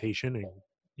occupation and,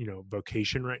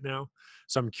 vocation right now.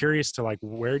 So I'm curious to, like,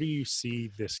 where do you see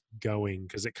this going?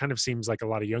 Because it kind of seems like a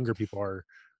lot of younger people are,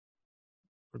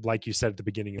 like you said at the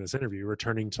beginning of this interview,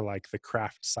 returning to like the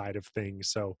craft side of things.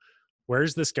 So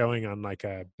where's this going on like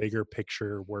a bigger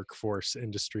picture workforce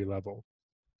industry level?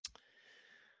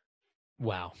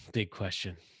 wow, big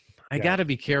question. I Yeah, got to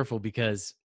be careful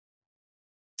because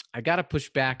I got to push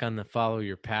back on the follow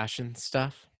your passion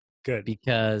stuff good.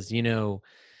 because,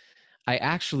 I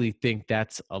actually think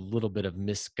that's a little bit of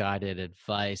misguided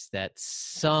advice that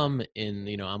some in,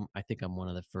 I think I'm one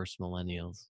of the first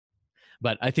millennials,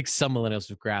 but I think some millennials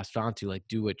have grasped onto, like,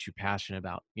 do what you're passionate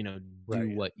about, do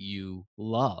Right. what you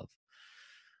love.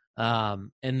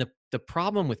 And the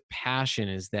problem with passion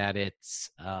is that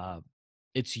it's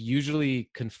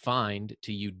usually confined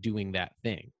to you doing that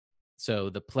thing. So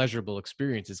the pleasurable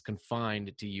experience is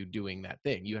confined to you doing that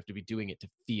thing. You have to be doing it to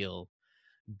feel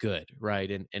good,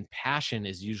 right? And passion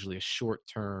is usually a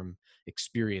short-term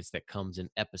experience that comes in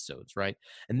episodes, right?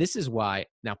 And this is why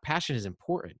now passion is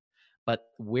important, but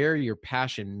where your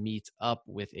passion meets up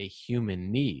with a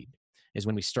human need is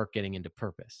when we start getting into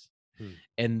purpose. Hmm.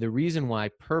 And the reason why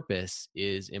purpose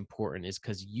is important is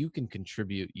because you can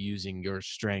contribute using your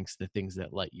strengths, the things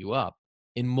that light you up,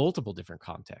 in multiple different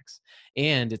contexts.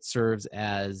 And it serves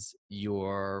as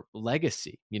your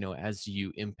legacy, as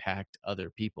you impact other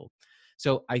people.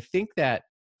 So I think that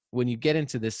when you get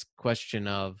into this question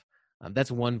of, that's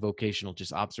one vocational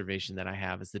just observation that I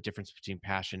have, is the difference between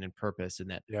passion and purpose, and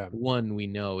that Yeah. one we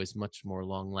know is much more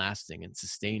long lasting and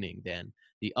sustaining than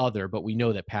the other, but we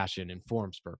know that passion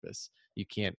informs purpose. You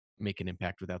can't make an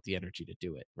impact without the energy to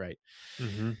do it, right?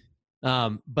 Hmm.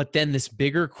 But then this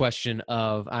bigger question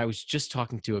of, I was just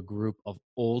talking to a group of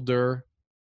older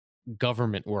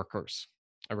government workers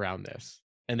around this,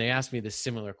 and they asked me this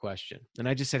similar question, and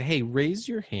I just said, hey, raise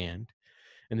your hand.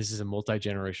 And this is a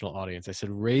multi-generational audience. I said,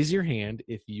 raise your hand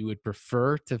if you would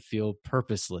prefer to feel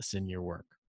purposeless in your work.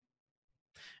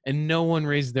 And no one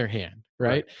raised their hand, Right.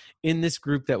 right? In this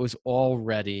group that was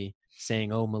already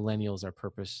saying, oh, millennials are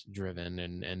purpose driven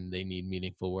and they need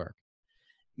meaningful work.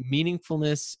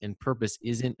 Meaningfulness and purpose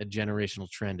isn't a generational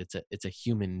trend. It's a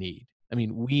human need. I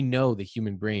mean, we know the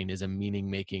human brain is a meaning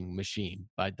making machine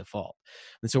by default.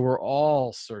 And so we're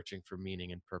all searching for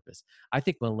meaning and purpose. I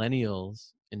think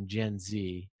millennials and Gen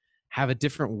Z have a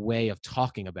different way of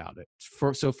talking about it.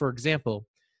 For example,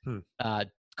 Hmm. a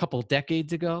couple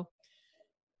decades ago,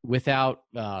 without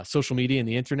social media and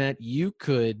the internet, you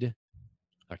could,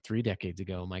 or 3 decades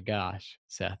ago, my gosh,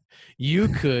 Seth, you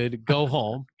could go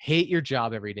home, hate your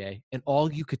job every day, and all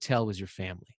you could tell was your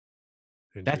family.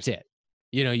 That's Interesting. it.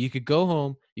 You could go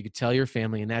home, you could tell your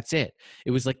family, and that's it.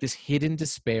 It was like this hidden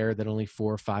despair that only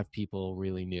 4 or 5 people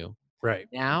really knew. Right.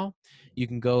 Now you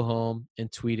can go home and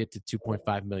tweet it to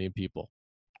 2.5 million people.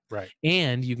 Right.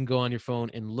 And you can go on your phone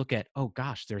and look at, oh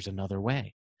gosh, there's another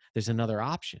way. There's another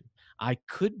option. I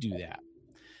could do that.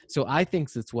 So I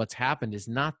think that's what's happened is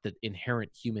not the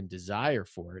inherent human desire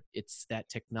for it. It's that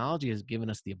technology has given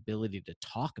us the ability to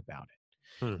talk about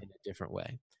Hmm. it in a different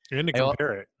way. And to I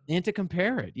compare it. and to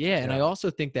compare it. Yeah, and I Yeah. also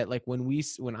think that, like,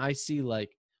 when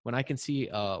I can see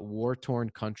a war-torn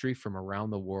country from around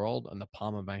the world on the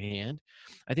palm of my hand,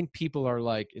 I think people are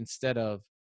like, instead of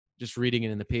just reading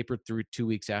it in the paper through 2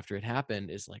 weeks after it happened,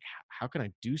 is like, how can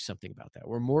I do something about that?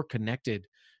 We're more connected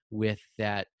with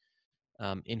that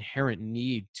inherent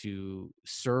need to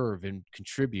serve and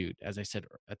contribute, as I said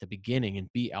at the beginning,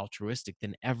 and be altruistic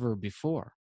than ever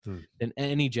before, Hmm. than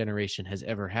any generation has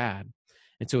ever had.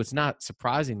 And so it's not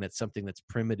surprising that something that's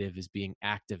primitive is being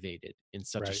activated in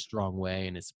such a Right. strong way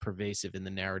and is pervasive in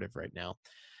the narrative right now.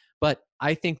 But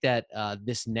I think that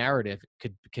this narrative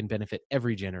can benefit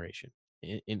every generation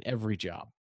in every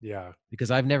job, Yeah.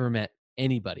 because I've never met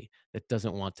anybody that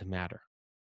doesn't want to matter.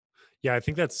 Yeah. I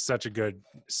think that's such a good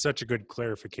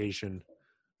clarification.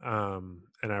 And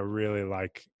I really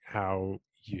like how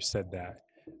you said that.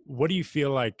 What do you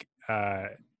feel like?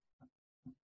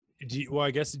 Well, I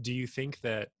guess, do you think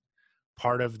that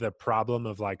part of the problem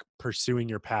of like pursuing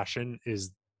your passion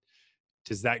is,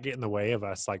 does that get in the way of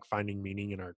us like finding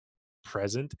meaning in our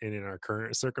present and in our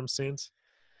current circumstance?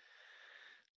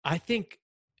 I think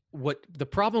what the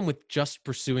problem with just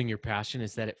pursuing your passion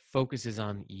is that it focuses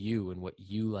on you and what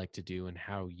you like to do and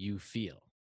how you feel,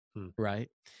 Hmm, right?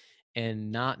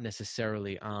 And not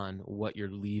necessarily on what you're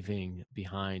leaving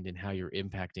behind and how you're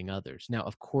impacting others. Now,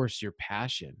 of course, your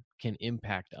passion can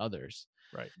impact others,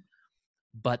 right.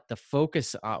 but the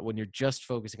focus when you're just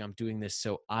focusing on doing this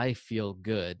so I feel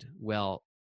good, well,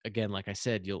 again, like I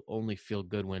said, you'll only feel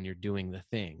good when you're doing the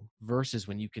thing versus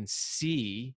when you can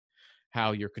see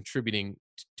how you're contributing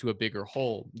to a bigger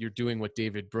whole. You're doing what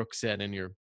David Brooks said, and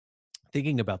you're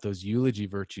thinking about those eulogy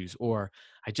virtues. Or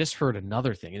I just heard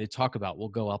another thing, and they talk about, we'll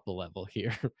go up a level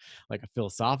here, like a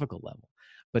philosophical level,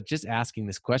 but just asking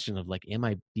this question of like, am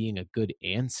I being a good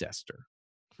ancestor,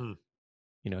 Hmm,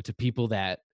 to people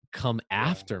that come yeah.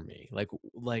 after me?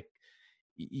 Like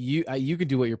you can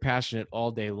do what you're passionate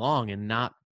all day long and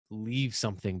not leave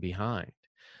something behind.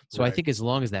 So I Right. think as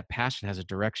long as that passion has a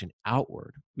direction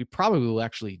outward, we probably will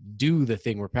actually do the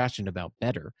thing we're passionate about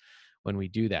better when we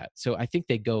do that. So I think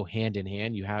they go hand in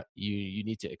hand. You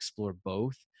need to explore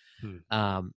both. Hmm,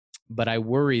 Um, but I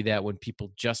worry that when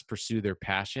people just pursue their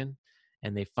passion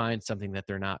and they find something that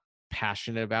they're not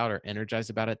passionate about or energized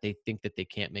about it, they think that they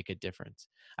can't make a difference.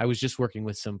 I was just working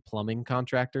with some plumbing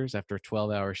contractors after a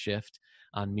 12-hour shift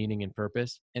on meaning and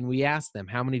purpose. And we asked them,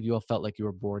 how many of you all felt like you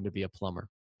were born to be a plumber?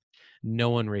 No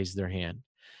one raised their hand.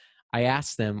 I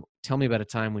asked them, tell me about a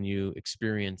time when you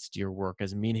experienced your work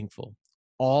as meaningful.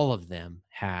 All of them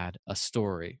had a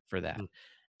story for that. hmm.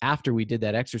 After we did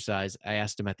that exercise, I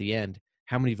asked them at the end,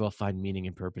 how many of you all find meaning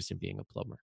and purpose in being a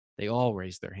plumber? They all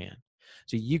raised their hand.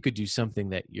 So you could do something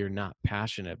that you're not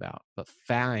passionate about, but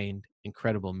find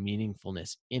incredible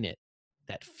meaningfulness in it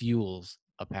that fuels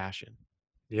a passion.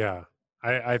 Yeah.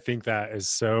 I think that is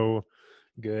so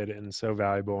good and so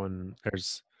valuable. And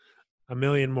there's a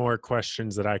million more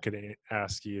questions that I could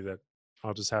ask you that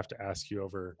I'll just have to ask you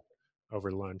over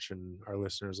lunch, and our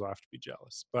listeners will have to be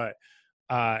jealous. But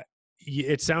uh,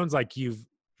 it sounds like you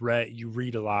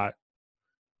read a lot,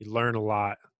 you learn a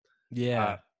lot. Uh,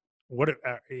 Yeah.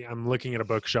 I'm looking at a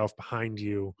bookshelf behind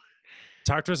you.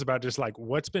 Talk to us about just like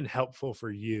what's been helpful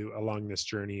for you along this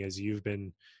journey as you've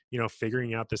been,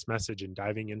 figuring out this message and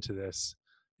diving into this.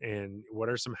 And what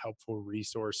are some helpful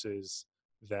resources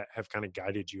that have kind of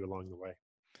guided you along the way?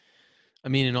 I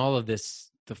mean, in all of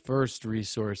this, the first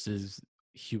resource is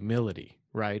humility,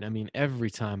 right? I mean, every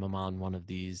time I'm on one of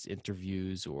these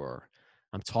interviews or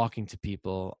I'm talking to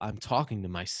people, I'm talking to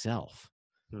myself.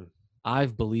 Hmm,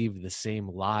 I've believed the same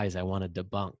lies I want to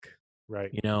debunk,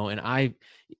 right. and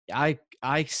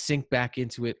I sink back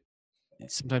into it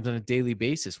sometimes on a daily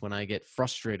basis when I get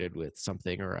frustrated with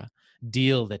something or a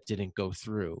deal that didn't go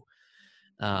through.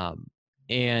 um,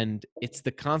 and it's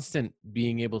the constant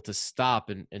being able to stop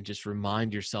and just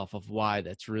remind yourself of why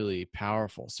that's really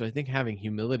powerful. So I think having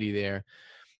humility there.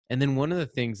 And then one of the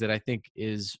things that I think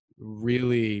is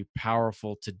really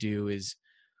powerful to do is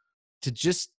to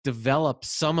just develop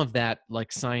some of that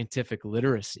like scientific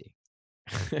literacy.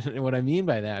 And what I mean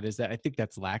by that is that I think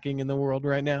that's lacking in the world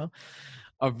right now,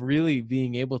 of really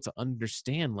being able to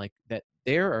understand like that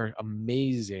there are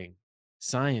amazing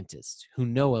scientists who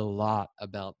know a lot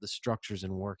about the structures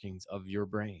and workings of your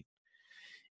brain.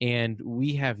 And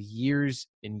we have years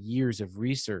and years of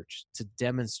research to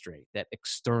demonstrate that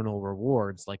external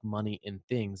rewards like money and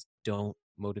things don't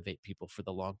motivate people for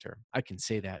the long term. I can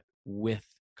say that with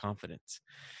confidence.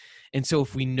 And so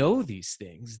if we know these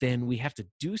things, then we have to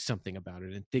do something about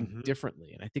it and think Hmm.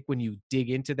 differently. And I think when you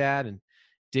dig into that and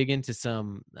dig into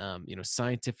some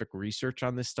scientific research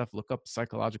on this stuff, look up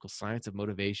psychological science of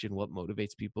motivation, what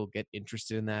motivates people, get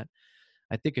interested in that.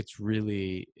 I think it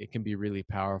can be really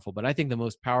powerful. But I think the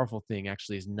most powerful thing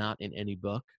actually is not in any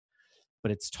book,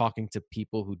 but it's talking to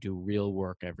people who do real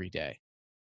work every day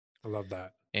I love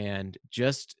that. and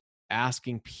just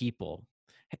asking people.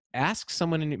 Ask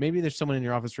someone maybe there's someone in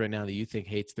your office right now that you think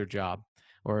hates their job,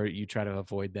 or you try to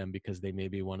avoid them because they may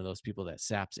be one of those people that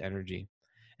saps energy.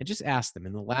 And just ask them,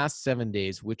 in the last 7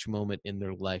 days, which moment in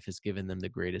their life has given them the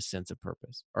greatest sense of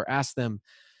purpose? Or ask them,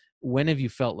 when have you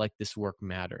felt like this work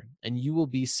mattered? And you will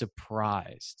be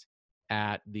surprised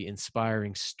at the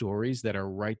inspiring stories that are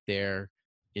right there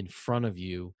in front of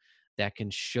you that can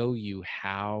show you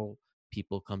how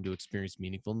people come to experience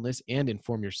meaningfulness and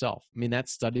inform yourself. I mean, that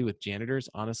study with janitors,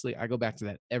 honestly, I go back to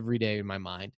that every day in my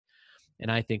mind.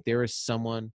 And I think there is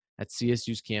someone at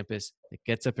CSU's campus that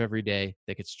gets up every day,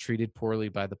 that gets treated poorly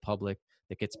by the public,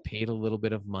 that gets paid a little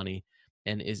bit of money,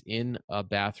 and is in a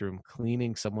bathroom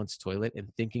cleaning someone's toilet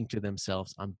and thinking to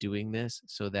themselves, I'm doing this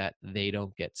so that they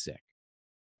don't get sick.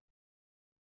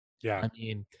 Yeah. I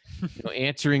mean,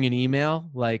 answering an email,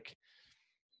 like,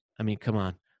 I mean, come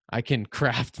on. I can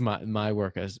craft my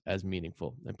work as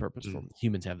meaningful and purposeful. Mm.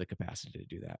 Humans have the capacity to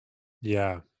do that.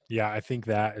 Yeah. Yeah. I think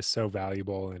that is so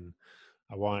valuable. And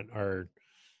I want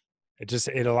it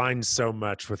aligns so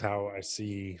much with how I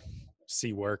see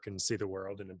work and see the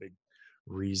world. And a big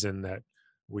reason that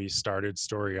we started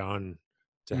Story On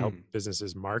to help Mm,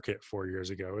 businesses market 4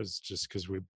 years ago is just because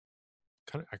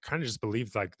I kind of just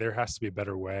believed like there has to be a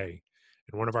better way.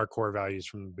 And one of our core values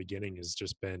from the beginning has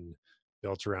just been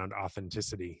built around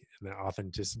authenticity, and that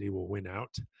authenticity will win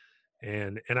out.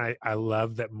 And I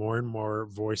love that more and more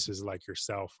voices like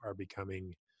yourself are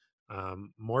becoming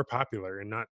more popular, and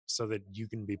not so that you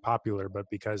can be popular, but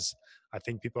because I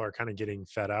think people are kind of getting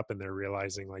fed up and they're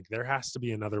realizing like there has to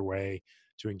be another way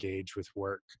to engage with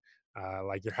work.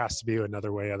 Like there has to be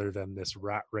another way other than this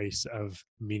rat race of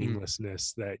mm.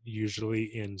 meaninglessness that usually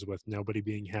ends with nobody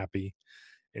being happy.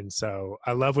 And so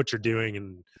I love what you're doing,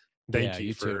 and Yeah, thank you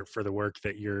you too. for the work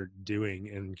that you're doing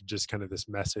and just kind of this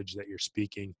message that you're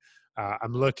speaking.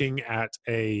 I'm looking at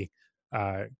a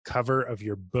cover of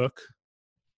your book,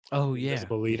 Oh The yeah,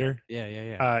 Invisible yeah, Leader. yeah,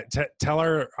 yeah, yeah. Tell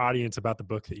our audience about the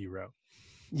book that you wrote.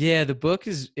 Yeah, the book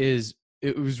is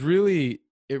it was really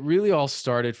it really all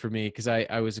started for me because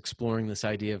I was exploring this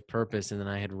idea of purpose, and then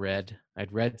I'd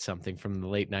read something from the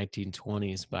late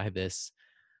 1920s by this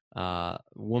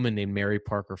woman named Mary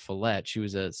Parker Follett. She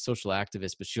was a social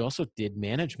activist, but she also did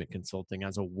management consulting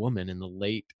as a woman in the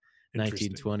late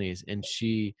Interesting. 1920s. And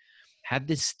she had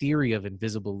this theory of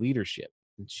invisible leadership.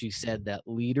 And she said that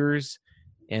leaders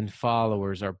and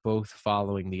followers are both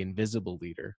following the invisible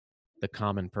leader, the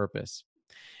common purpose.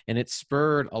 And it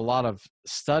spurred a lot of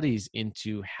studies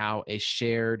into how a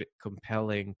shared,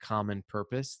 compelling, common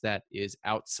purpose that is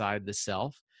outside the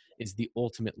self is the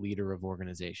ultimate leader of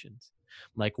organizations.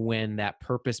 Like when that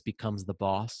purpose becomes the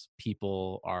boss,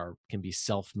 people can be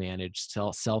self-managed,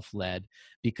 self-led,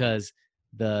 because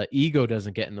the ego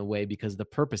doesn't get in the way, because the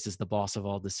purpose is the boss of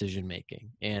all decision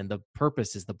making, and the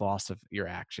purpose is the boss of your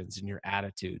actions and your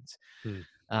attitudes.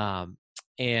 Hmm. um,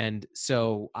 and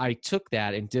so I took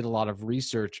that and did a lot of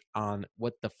research on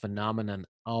what the phenomenon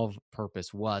of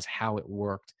purpose was, how it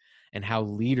worked, and how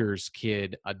leaders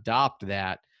could adopt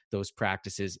those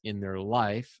practices in their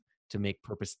life to make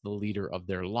purpose the leader of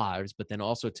their lives, but then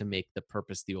also to make the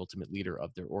purpose the ultimate leader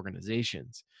of their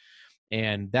organizations.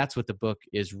 And that's what the book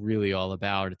is really all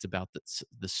about. It's about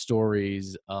the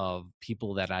stories of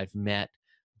people that I've met,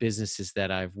 businesses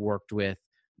that I've worked with,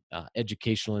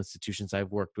 educational institutions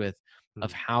I've worked with,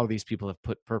 of Hmm. how these people have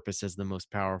put purpose as the most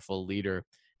powerful leader.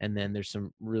 And then there's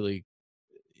some really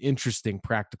interesting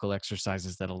practical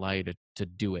exercises that allow you to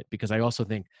do it. Because I also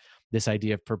think this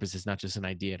idea of purpose is not just an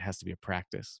idea, it has to be a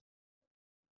practice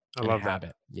I and a love that.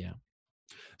 habit. Yeah.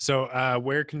 So,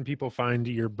 where can people find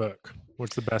your book?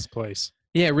 What's the best place?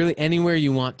 Yeah, really anywhere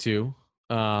you want to.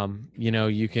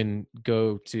 You can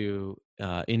go to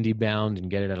IndieBound and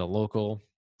get it at a local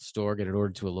store, get it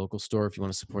ordered to a local store if you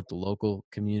want to support the local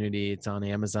community. It's on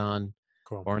Amazon,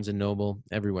 Cool. Barnes and Noble,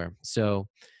 everywhere. So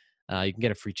you can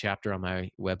get a free chapter on my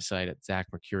website at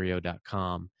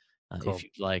zachmercurio.com if Cool.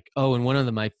 you'd like. Oh, and one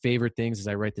of my favorite things is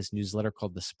I write this newsletter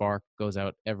called The Spark, goes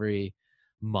out every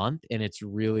month, and it's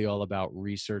really all about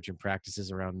research and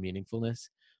practices around meaningfulness.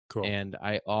 Cool. And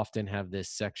I often have this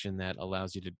section that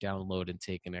allows you to download and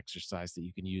take an exercise that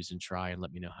you can use and try and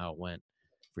let me know how it went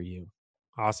for you.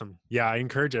 Awesome. Yeah, I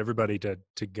encourage everybody to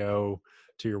go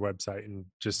to your website and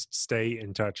just stay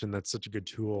in touch. And that's such a good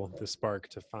tool, the Spark,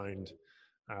 to find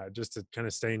just to kind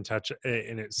of stay in touch.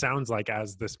 And it sounds like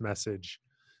as this message,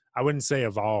 I wouldn't say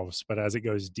evolves, but as it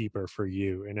goes deeper for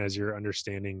you, and as your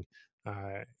understanding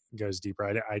uh, goes deeper,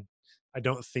 I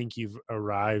don't think you've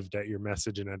arrived at your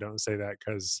message, and I don't say that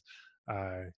because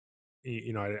I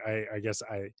guess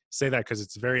I say that because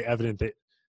it's very evident that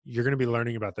you're going to be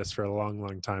learning about this for a long,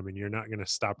 long time, and you're not going to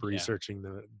stop Yeah. researching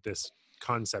this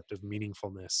concept of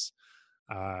meaningfulness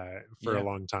for a Yeah.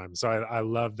 long time. So I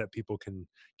love that people can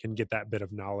get that bit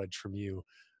of knowledge from you.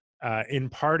 In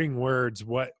parting words,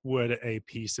 what would a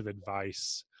piece of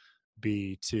advice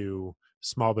be to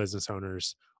small business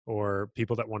owners or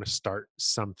people that want to start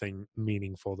something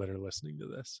meaningful that are listening to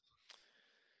this?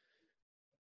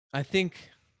 I think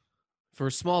for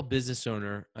a small business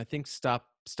owner, I think stop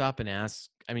and ask.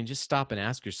 I mean, just stop and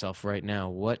ask yourself right now,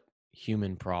 what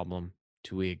human problem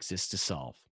do we exist to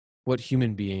solve? What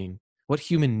human being, what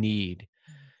human need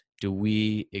do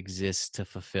we exist to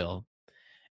fulfill?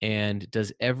 And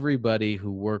does everybody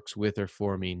who works with or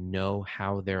for me know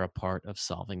how they're a part of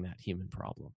solving that human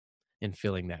problem and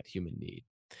filling that human need?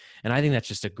 And I think that's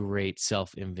just a great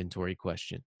self-inventory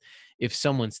question. If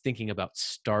someone's thinking about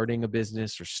starting a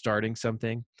business or starting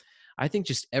something, I think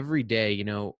just every day,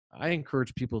 I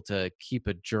encourage people to keep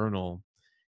a journal,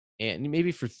 and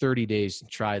maybe for 30 days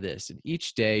try this. And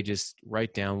each day just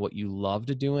write down what you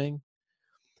loved doing,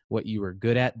 what you were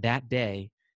good at that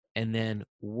day, and then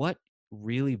what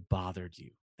really bothered you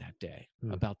that day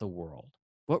about the world.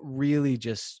 What really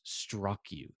just struck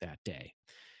you that day?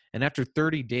 And after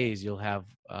 30 days, you'll have,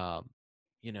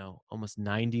 almost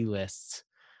 90 lists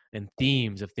and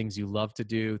themes of things you love to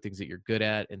do, things that you're good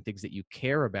at, and things that you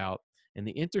care about. And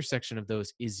the intersection of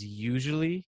those is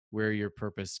usually where your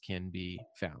purpose can be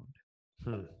found.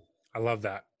 I love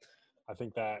that. I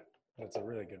think that's a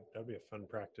really good, that'd be a fun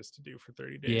practice to do for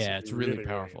 30 days. Yeah, it's really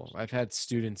powerful. I've had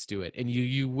students do it, and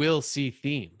you will see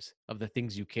themes of the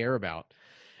things you care about.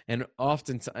 And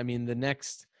often,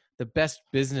 the best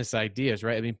business ideas,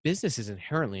 right? I mean, business is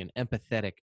inherently an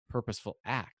empathetic, purposeful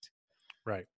act.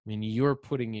 Right. I mean, you're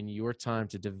putting in your time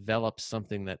to develop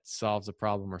something that solves a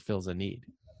problem or fills a need.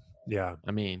 Yeah.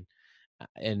 I mean,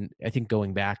 and I think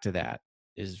going back to that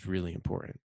is really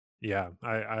important. Yeah.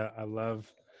 I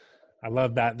love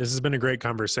that. This has been a great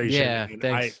conversation. Yeah, And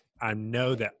thanks. I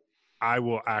know that I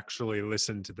will actually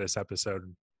listen to this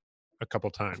episode a couple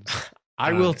times.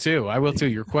 I will too.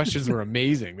 Your questions were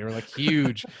amazing. They were like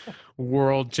huge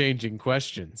world-changing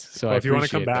questions. So well, I if you want to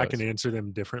come appreciate back those. and answer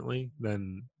them differently,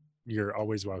 then you're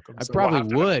always welcome. I So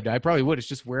probably would. It's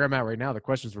just where I'm at right now. The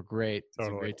questions were great. It's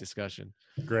Totally. a great discussion.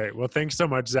 Great. Well, thanks so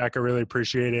much, Zach. I really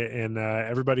appreciate it. And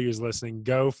everybody who's listening,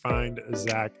 go find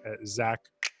Zach at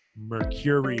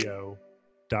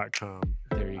zachmercurio.com.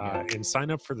 There you go. And sign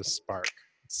up for the Spark.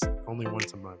 It's only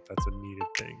once a month. That's a needed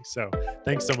thing. So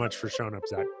thanks so much for showing up,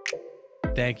 Zach.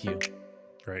 Thank you.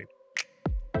 Great.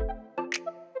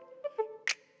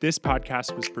 This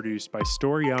podcast was produced by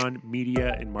Story On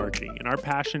Media and Marketing, and our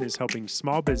passion is helping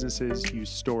small businesses use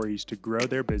stories to grow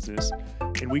their business,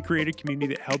 and we create a community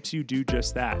that helps you do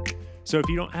just that. So if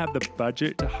you don't have the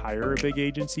budget to hire a big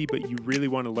agency, but you really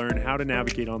want to learn how to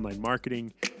navigate online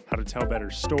marketing, how to tell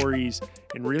better stories,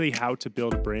 and really how to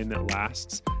build a brand that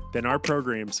lasts, then our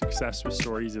program, Success with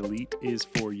Stories Elite, is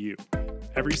for you.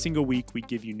 Every single week, we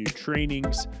give you new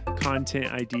trainings,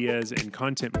 content ideas, and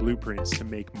content blueprints to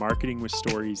make marketing with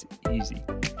stories easy.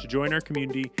 To join our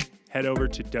community, head over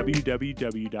to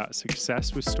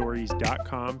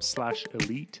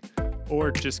www.successwithstories.com/elite,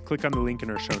 or just click on the link in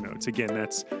our show notes. Again,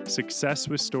 that's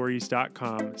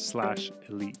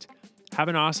successwithstories.com/elite. Have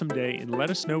an awesome day, and let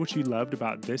us know what you loved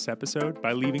about this episode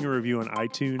by leaving a review on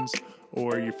iTunes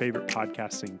or your favorite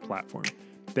podcasting platform.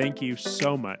 Thank you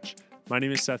so much. My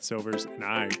name is Seth Silvers, and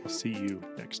I will see you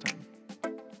next time.